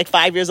who's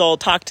 5 years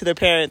old talk to their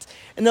parents.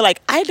 And they're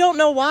like, I don't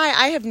know why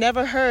I have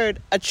never heard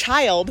a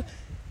child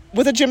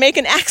with a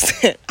Jamaican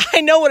accent.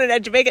 I know what a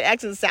Jamaican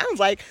accent sounds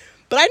like,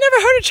 but I never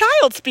heard a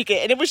child speak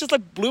it. And it was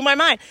just blew my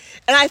mind.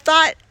 And I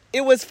thought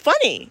it was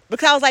funny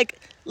because I was like,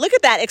 look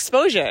at that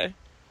exposure.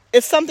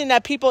 It's something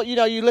that people,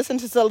 you listen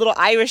to a little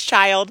Irish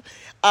child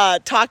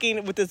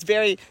talking with this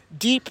very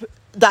deep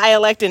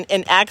dialect and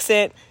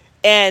accent.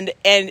 And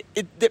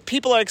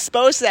people are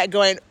exposed to that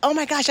going, oh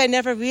my gosh, I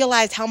never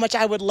realized how much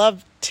I would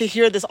love to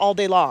hear this all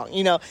day long.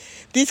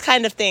 These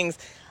kind of things.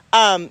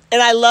 And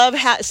I love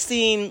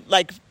seeing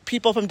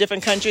people from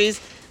different countries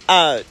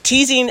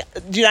teasing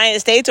the United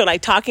States or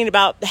talking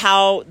about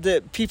how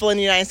the people in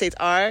the United States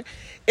are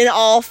in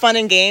all fun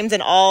and games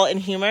and all in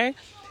humor.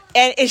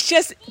 And it's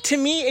just, to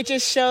me, it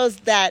just shows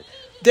that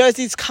there's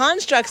these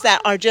constructs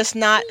that are just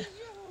not,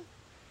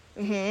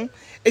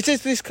 it's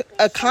just these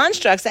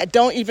constructs that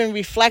don't even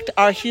reflect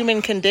our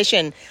human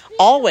condition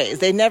always.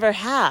 They never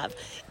have.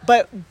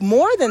 But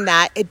more than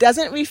that, it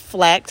doesn't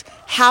reflect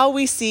how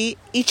we see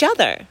each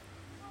other.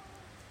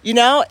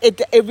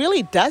 It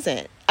really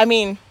doesn't. I'm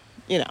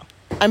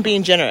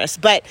being generous,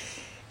 but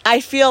I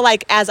feel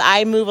like as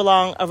I move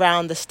along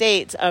around the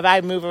states, or if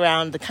I move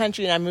around the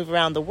country and I move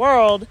around the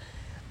world,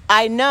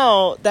 I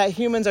know that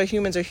humans are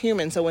humans are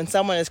humans. So when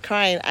someone is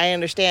crying, I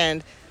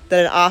understand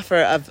that an offer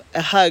of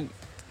a hug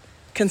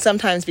can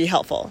sometimes be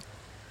helpful.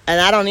 And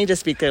I don't need to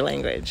speak their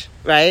language,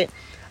 right?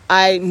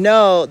 I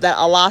know that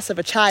a loss of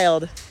a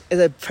child is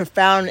a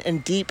profound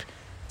and deep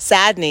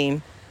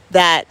saddening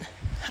that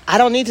I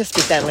don't need to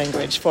speak that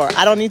language for.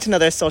 I don't need to know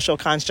their social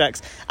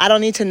constructs. I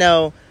don't need to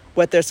know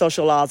what their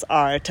social laws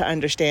are to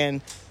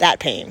understand that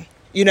pain.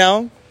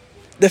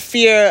 The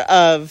fear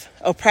of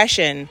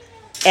oppression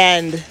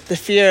and the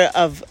fear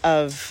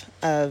of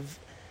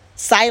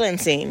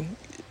silencing.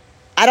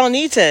 I don't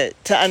need to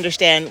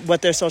understand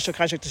what their social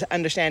construct is to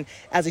understand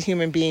as a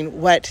human being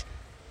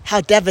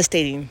how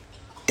devastating.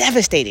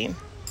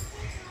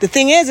 The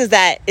thing is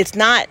that it's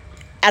not,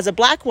 as a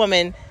Black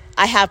woman,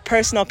 I have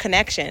personal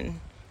connection.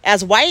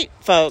 As white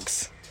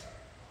folks,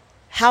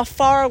 how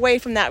far away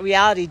from that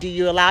reality do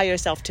you allow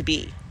yourself to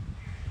be?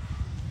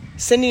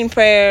 Sending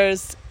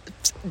prayers,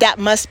 that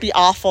must be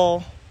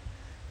awful.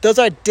 Those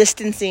are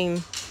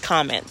distancing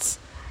comments.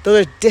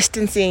 Those are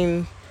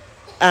distancing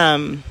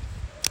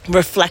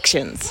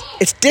reflections.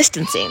 It's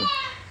distancing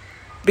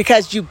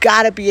because you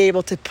got to be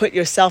able to put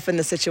yourself in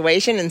the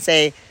situation and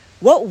say,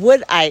 what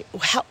would I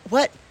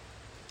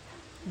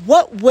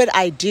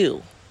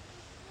do?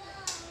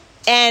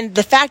 And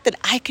the fact that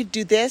I could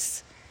do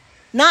this,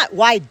 not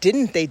why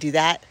didn't they do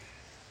that,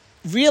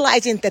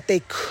 realizing that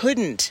they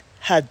couldn't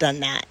have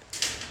done that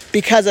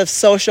because of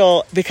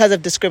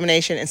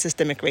discrimination and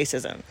systemic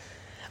racism.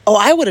 Oh,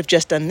 I would have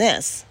just done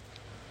this.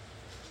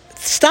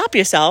 Stop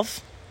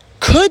yourself.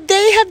 Could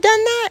they have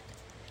done that?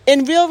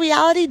 In real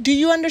reality, do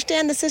you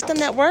understand the system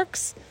that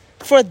works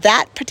for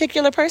that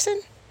particular person?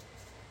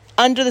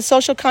 Under the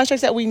social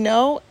constructs that we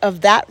know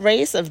of that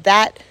race, of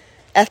that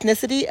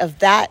ethnicity, of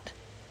that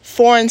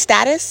foreign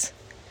status?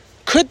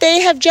 Could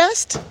they have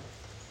just?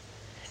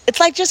 It's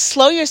just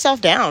slow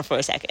yourself down for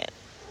a second.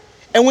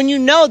 And when you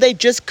know they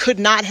just could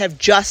not have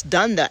just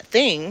done that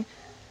thing,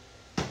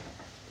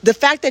 the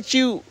fact that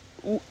you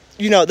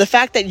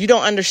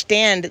don't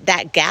understand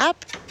that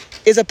gap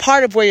is a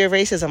part of where your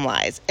racism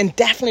lies, and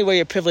definitely where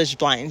your privilege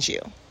blinds you.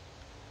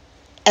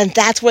 And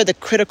that's where the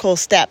critical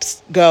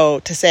steps go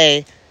to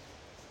say,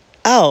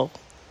 oh,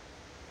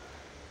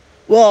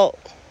 well,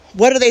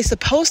 what are they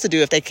supposed to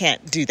do if they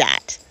can't do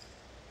that?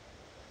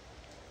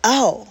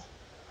 oh,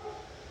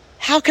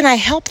 how can I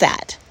help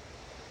that?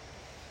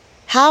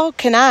 How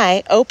can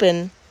I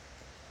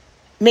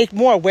make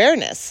more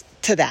awareness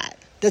to that?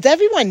 Does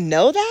everyone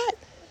know that?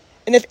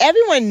 And if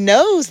everyone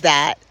knows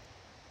that,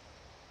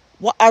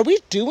 are we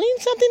doing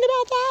something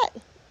about that?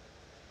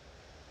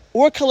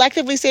 Or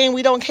collectively saying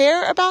we don't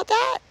care about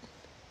that?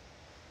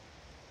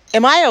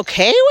 Am I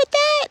okay with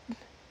that?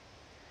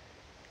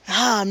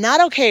 Oh, I'm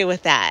not okay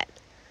with that.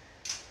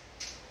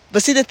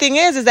 But see, the thing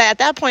is that at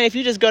that point, if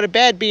you just go to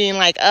bed being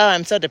like, oh,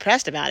 I'm so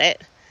depressed about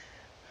it,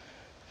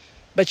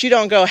 but you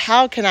don't go,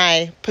 how can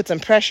I put some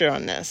pressure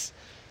on this?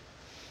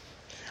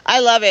 I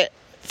love it.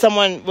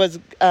 Someone was,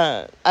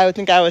 I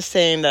think I was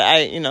saying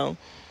that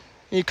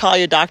you call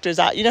your doctors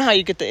out. You know how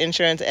you get the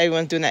insurance?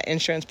 Everyone's doing that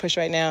insurance push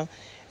right now.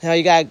 You know,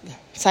 you got to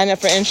sign up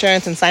for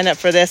insurance and sign up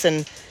for this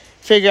and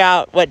figure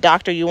out what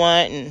doctor you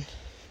want and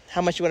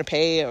how much you want to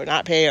pay or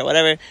not pay or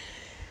whatever.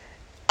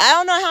 I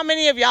don't know how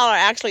many of y'all are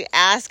actually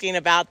asking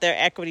about their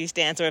equity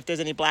stance or if there's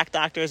any black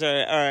doctors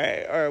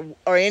or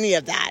any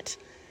of that.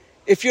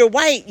 If you're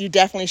white, you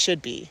definitely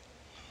should be.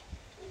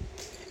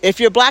 If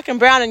you're black and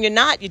brown and you're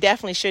not, you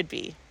definitely should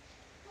be.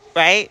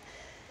 Right?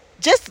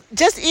 Just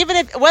even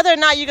if, whether or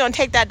not you're going to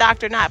take that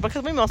doctor or not,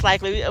 because we most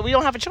likely, we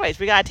don't have a choice.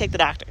 We got to take the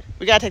doctor.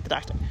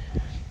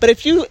 But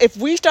if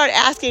we start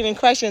asking in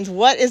questions,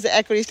 what is the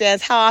equity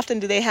stance? How often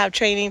do they have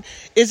training?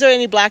 Is there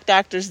any black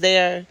doctors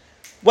there?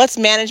 What's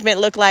management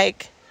look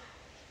like?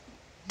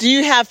 Do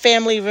you have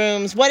family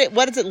rooms? What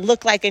does it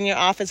look like in your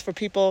office for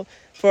people,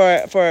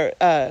 for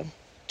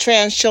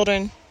trans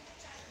children?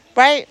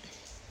 Right?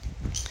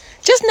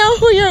 Just know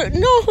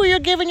who you're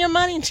giving your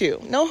money to.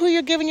 Know who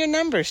you're giving your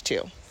numbers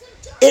to.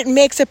 It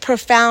makes a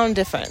profound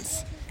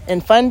difference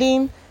in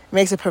funding. It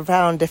makes a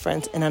profound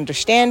difference in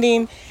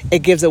understanding. It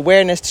gives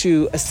awareness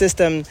to a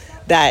system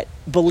that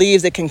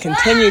believes it can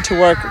continue to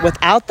work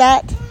without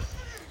that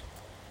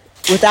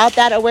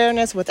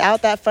awareness,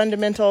 without that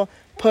fundamental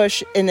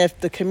push. And if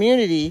the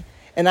community,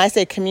 and I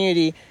say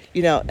community,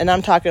 and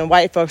I'm talking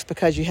white folks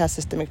because you have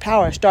systemic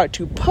power, start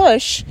to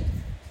push,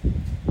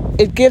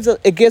 it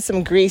gives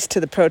some grease to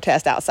the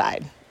protest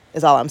outside,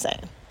 is all I'm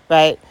saying,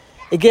 right?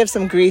 It gives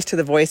some grease to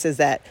the voices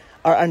that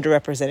are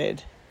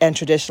underrepresented and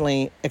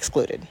traditionally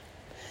excluded.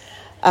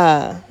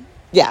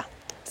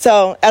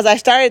 So as I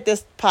started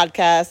this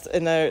podcast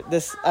and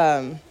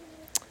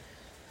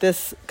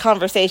this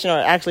conversation, or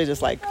actually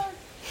just like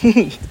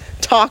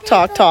talk.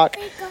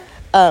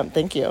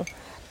 Thank you.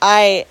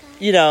 I,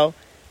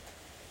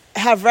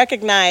 have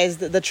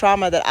recognized the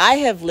trauma that I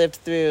have lived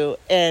through.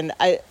 And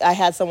I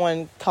had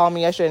someone call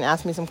me yesterday and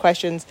ask me some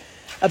questions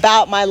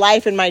about my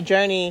life and my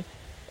journey.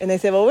 And they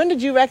said, well, when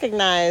did you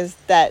recognize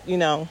that,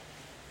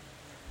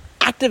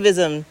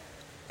 activism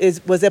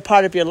was a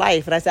part of your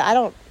life? And I said, I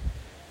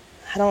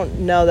don't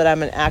know that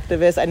I'm an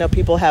activist. I know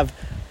people have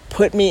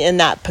put me in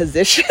that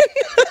position.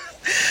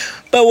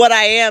 But what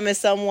I am is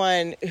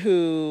someone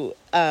who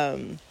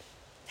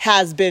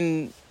has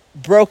been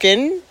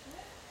broken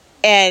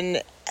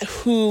and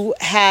who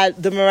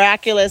had the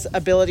miraculous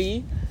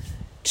ability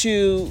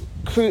to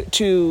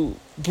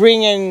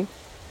bring in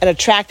and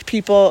attract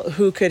people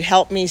who could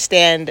help me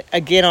stand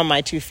again on my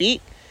 2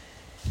 feet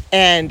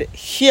and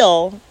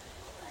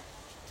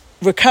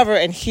recover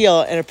and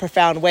heal in a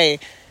profound way.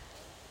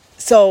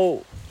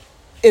 So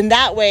in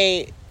that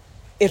way,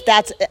 if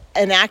that's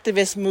an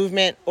activist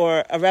movement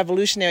or a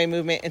revolutionary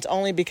movement, it's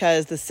only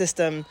because the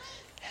system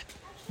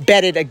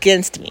betted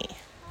against me.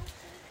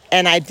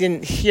 And I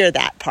didn't hear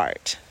that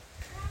part.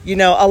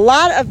 A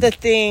lot of the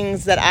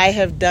things that I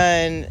have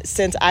done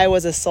since I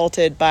was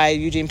assaulted by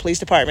Eugene Police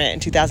Department in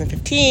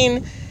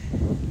 2015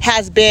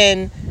 has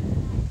been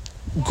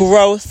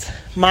growth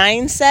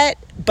mindset,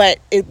 but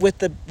with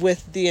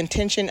the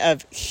intention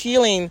of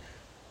healing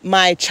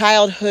my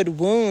childhood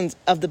wounds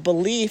of the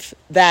belief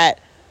that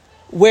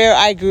where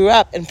I grew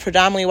up in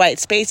predominantly white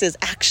spaces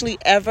actually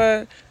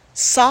ever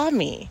saw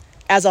me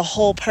as a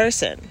whole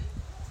person,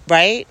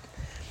 right?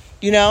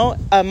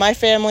 My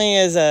family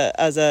is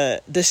a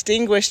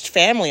distinguished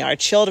family. Our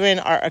children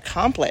are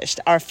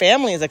accomplished. Our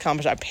family is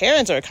accomplished. Our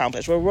parents are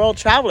accomplished. We're world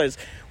travelers.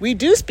 We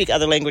do speak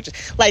other languages.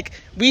 Like,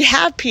 we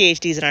have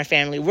PhDs in our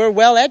family. We're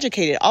well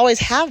educated, always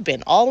have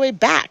been, all the way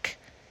back,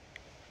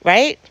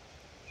 right?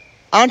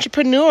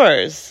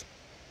 Entrepreneurs,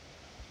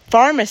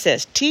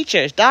 pharmacists,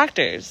 teachers,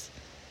 doctors.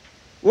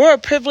 We're a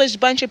privileged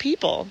bunch of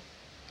people.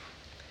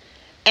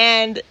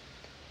 And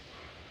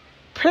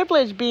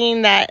privilege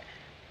being that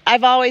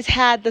I've always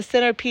had the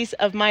centerpiece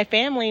of my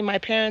family. My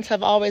parents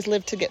have always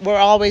lived together. We're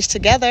always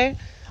together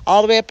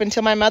all the way up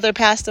until my mother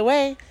passed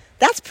away.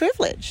 That's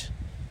privilege.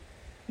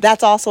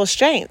 That's also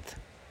strength.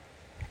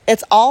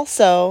 It's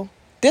also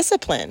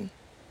discipline.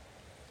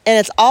 And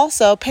it's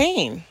also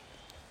pain.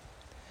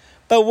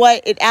 But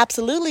what it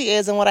absolutely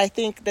is, and what I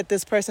think that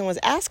this person was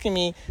asking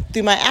me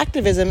through my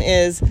activism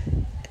is,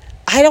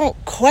 I don't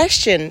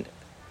question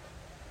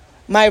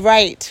my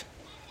right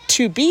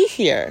to be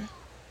here.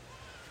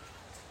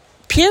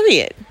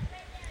 Period.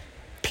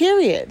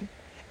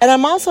 And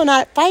I'm also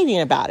not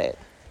fighting about it.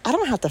 I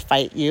don't have to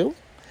fight you.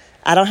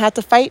 I don't have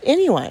to fight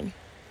anyone.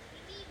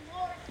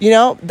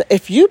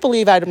 If you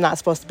believe I'm not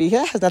supposed to be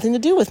here, that has nothing to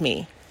do with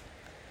me.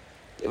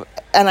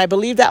 And I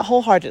believe that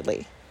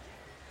wholeheartedly.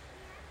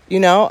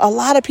 A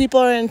lot of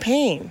people are in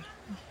pain.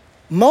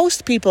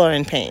 Most people are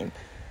in pain,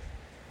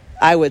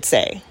 I would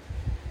say.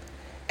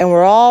 And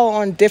we're all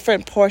on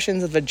different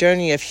portions of a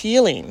journey of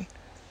healing.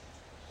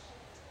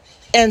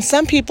 And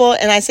some people,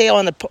 and I say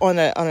on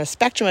a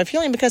spectrum of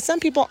healing, because some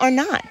people are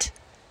not.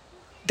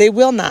 They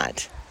will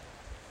not.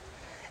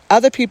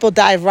 Other people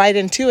dive right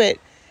into it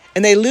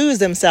and they lose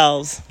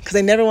themselves because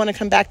they never want to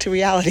come back to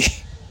reality.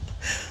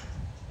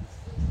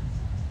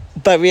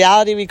 But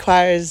reality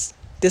requires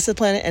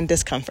discipline and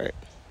discomfort.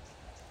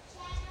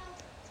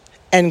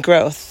 And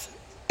growth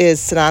is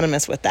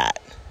synonymous with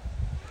that.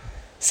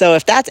 So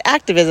if that's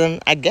activism,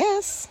 I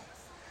guess.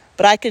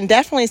 But I can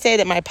definitely say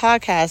that my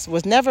podcast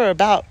was never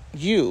about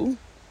you.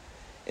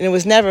 And it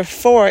was never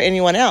for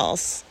anyone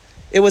else.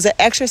 It was an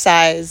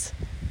exercise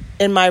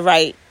in my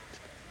right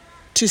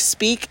to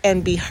speak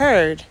and be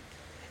heard.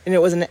 And it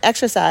was an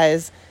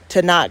exercise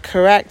to not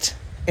correct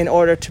in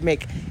order to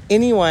make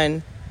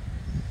anyone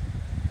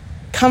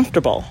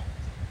comfortable.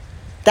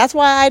 That's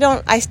why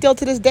I still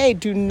to this day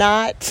do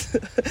not,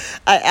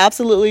 I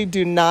absolutely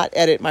do not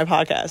edit my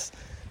podcast,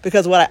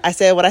 because I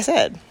said what I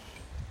said.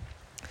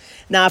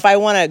 Now, if I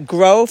want to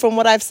grow from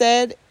what I've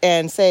said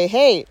and say,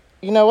 hey,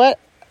 you know what?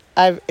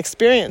 I've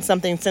experienced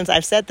something since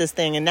I've said this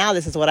thing, and now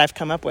this is what I've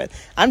come up with.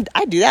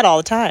 I do that all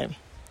the time.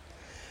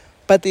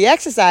 But the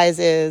exercise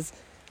is,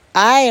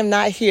 I am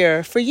not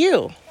here for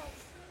you.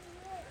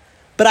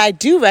 But I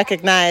do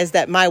recognize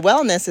that my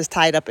wellness is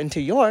tied up into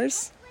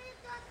yours.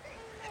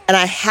 And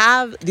I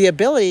have the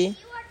ability,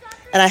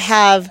 and I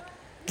have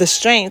the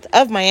strength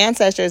of my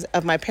ancestors,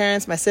 of my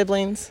parents, my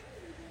siblings,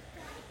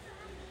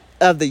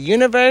 of the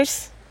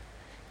universe,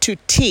 to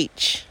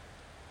teach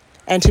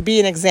and to be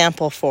an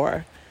example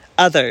for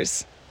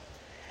others.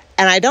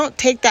 And I don't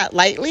take that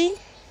lightly.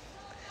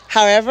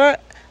 However,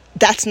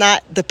 that's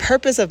not the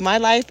purpose of my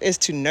life, is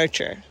to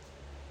nurture.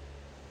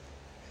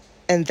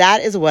 And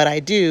that is what I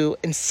do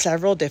in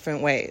several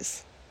different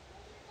ways.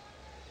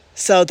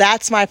 So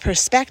that's my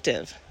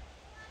perspective.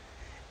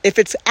 If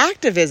it's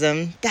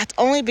activism, that's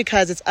only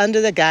because it's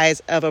under the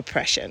guise of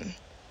oppression.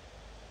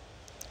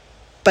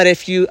 But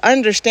if you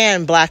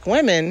understand Black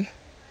women,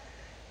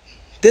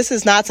 this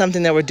is not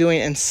something that we're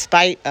doing in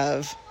spite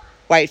of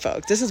white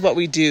folks. This is what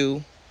we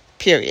do,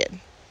 period.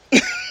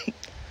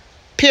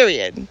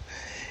 Period.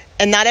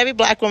 And not every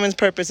Black woman's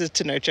purpose is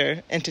to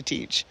nurture and to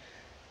teach.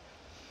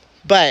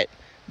 But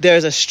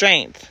there's a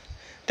strength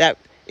that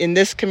in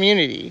this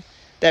community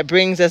that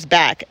brings us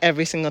back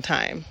every single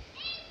time.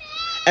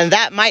 And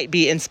that might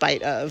be in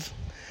spite of.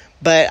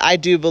 But I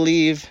do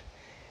believe,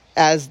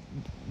 as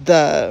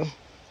the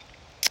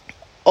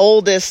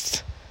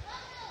oldest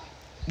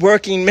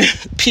working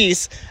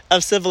piece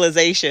of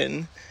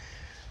civilization,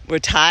 we're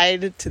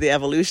tied to the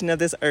evolution of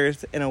this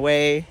earth in a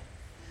way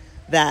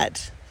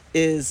that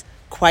is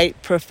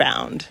quite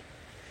profound.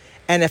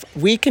 And if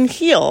we can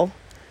heal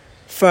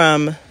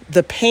from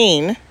the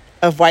pain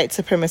of white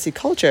supremacy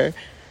culture,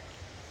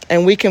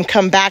 and we can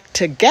come back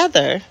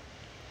together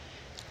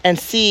and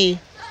see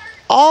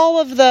all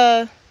of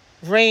the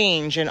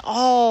range and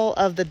all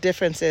of the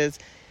differences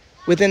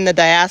within the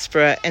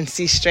diaspora and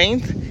see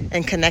strength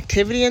and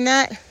connectivity in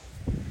that,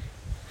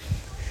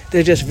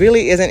 there just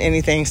really isn't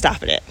anything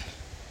stopping it.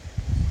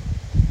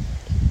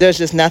 There's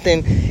just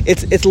nothing.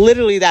 It's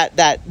literally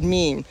that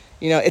meme.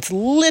 It's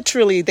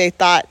literally they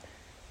thought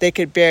they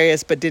could bury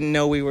us but didn't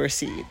know we were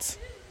seeds.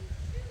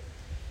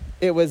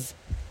 It's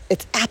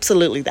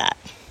absolutely that.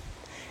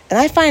 And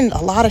I find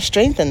a lot of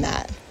strength in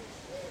that.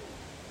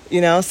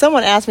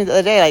 Someone asked me the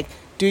other day, like,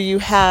 do you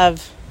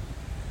have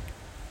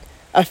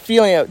a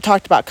feeling,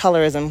 talked about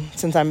colorism,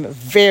 since I'm a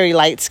very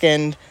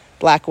light-skinned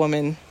Black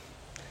woman,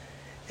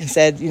 and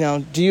said,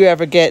 do you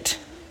ever get,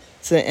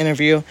 it's an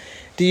interview,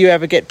 do you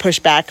ever get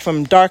pushback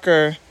from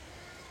darker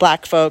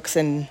Black folks,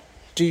 and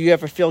do you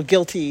ever feel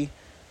guilty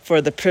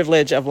for the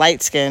privilege of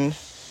light skin?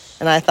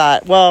 And I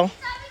thought, well,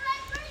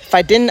 if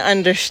I didn't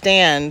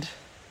understand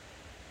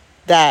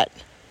that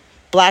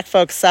Black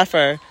folks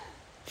suffer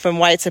from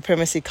white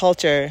supremacy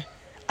culture,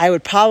 I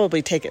would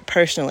probably take it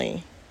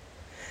personally.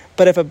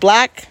 But if a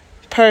Black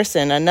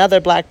person,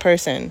 another Black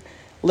person,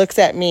 looks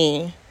at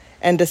me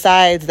and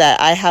decides that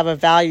I have a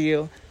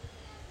value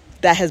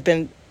that has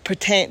been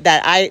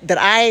that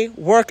I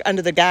work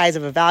under the guise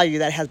of a value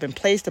that has been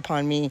placed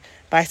upon me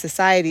by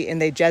society,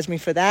 and they judge me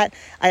for that,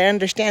 I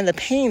understand the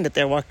pain that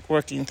they're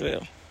working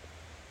through.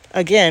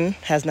 Again,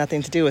 has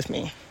nothing to do with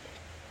me.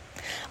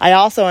 I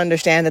also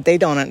understand that they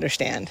don't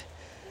understand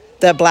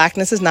that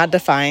Blackness is not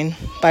defined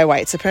by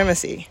white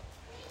supremacy.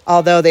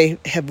 Although they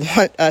have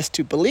want us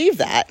to believe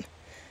that,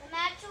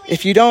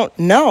 if you don't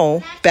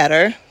know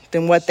better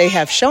than what they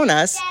have shown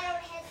us,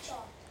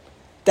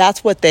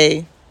 that's what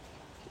they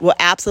will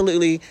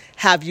absolutely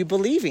have you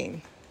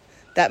believing,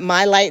 that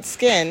my light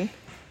skin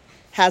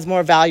has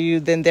more value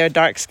than their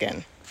dark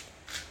skin.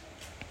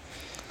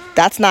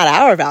 That's not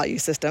our value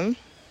system.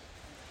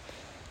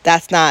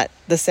 That's not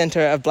the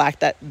center of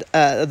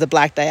the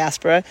Black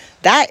diaspora.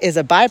 That is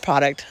a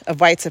byproduct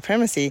of white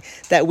supremacy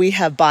that we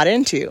have bought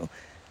into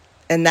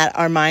and that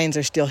our minds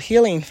are still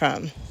healing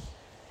from.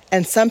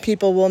 And some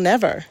people will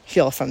never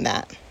heal from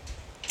that.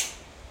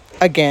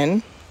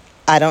 Again,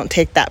 I don't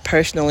take that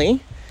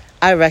personally.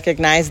 I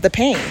recognize the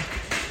pain.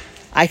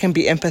 I can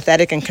be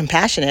empathetic and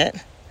compassionate,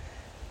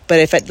 but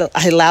if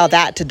I allow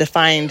that to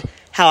define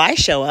how I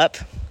show up,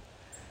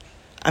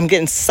 I'm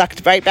getting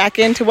sucked right back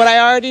into what I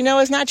already know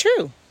is not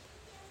true.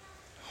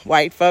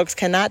 White folks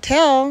cannot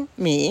tell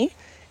me,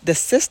 the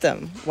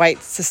system,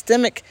 white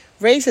systemic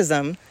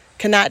racism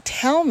cannot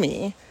tell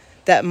me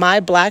that my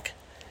Black,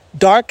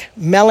 dark,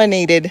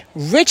 melanated,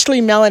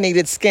 richly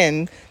melanated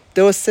skin,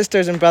 those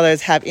sisters and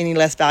brothers have any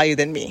less value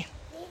than me.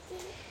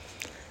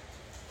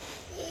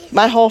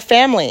 My whole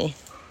family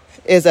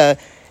is a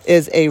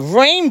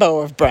rainbow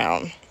of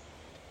brown.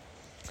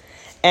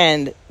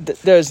 And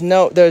there's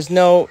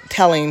no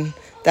telling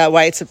that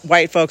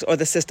white folks or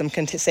the system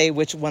can say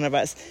which one of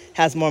us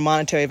has more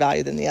monetary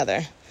value than the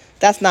other.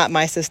 That's not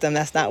my system.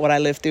 That's not what I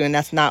live through, and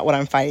that's not what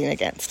I'm fighting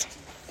against.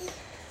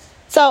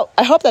 So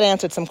I hope that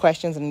answered some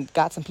questions and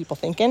got some people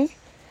thinking.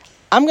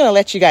 I'm going to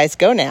let you guys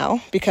go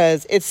now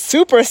because it's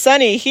super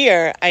sunny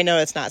here. I know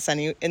it's not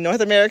sunny in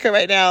North America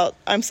right now.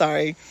 I'm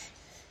sorry.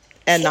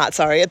 And not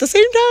sorry at the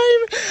same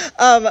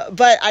time.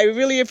 But I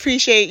really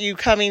appreciate you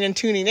coming and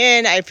tuning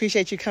in. I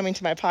appreciate you coming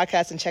to my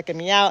podcast and checking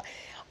me out.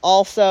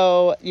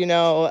 Also,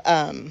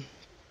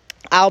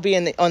 I'll be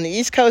on the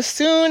East Coast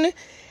soon,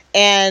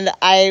 and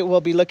I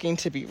will be looking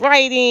to be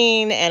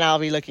writing, and I'll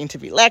be looking to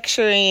be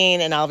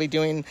lecturing, and I'll be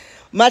doing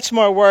much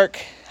more work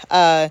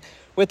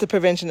with the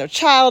prevention of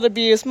child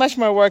abuse, much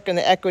more work in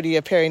the equity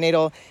of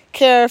perinatal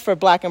care for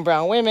Black and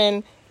brown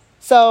women.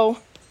 So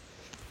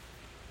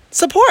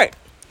support,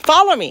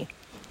 follow me,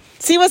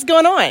 see what's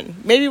going on.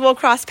 Maybe we'll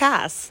cross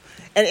paths.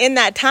 And in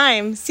that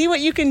time, see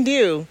what you can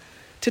do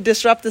to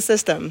disrupt the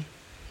system.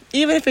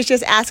 Even if it's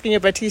just asking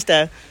your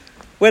Batista,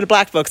 where the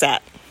Black folks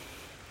at?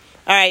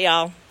 All right,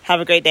 y'all.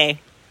 Have a great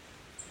day.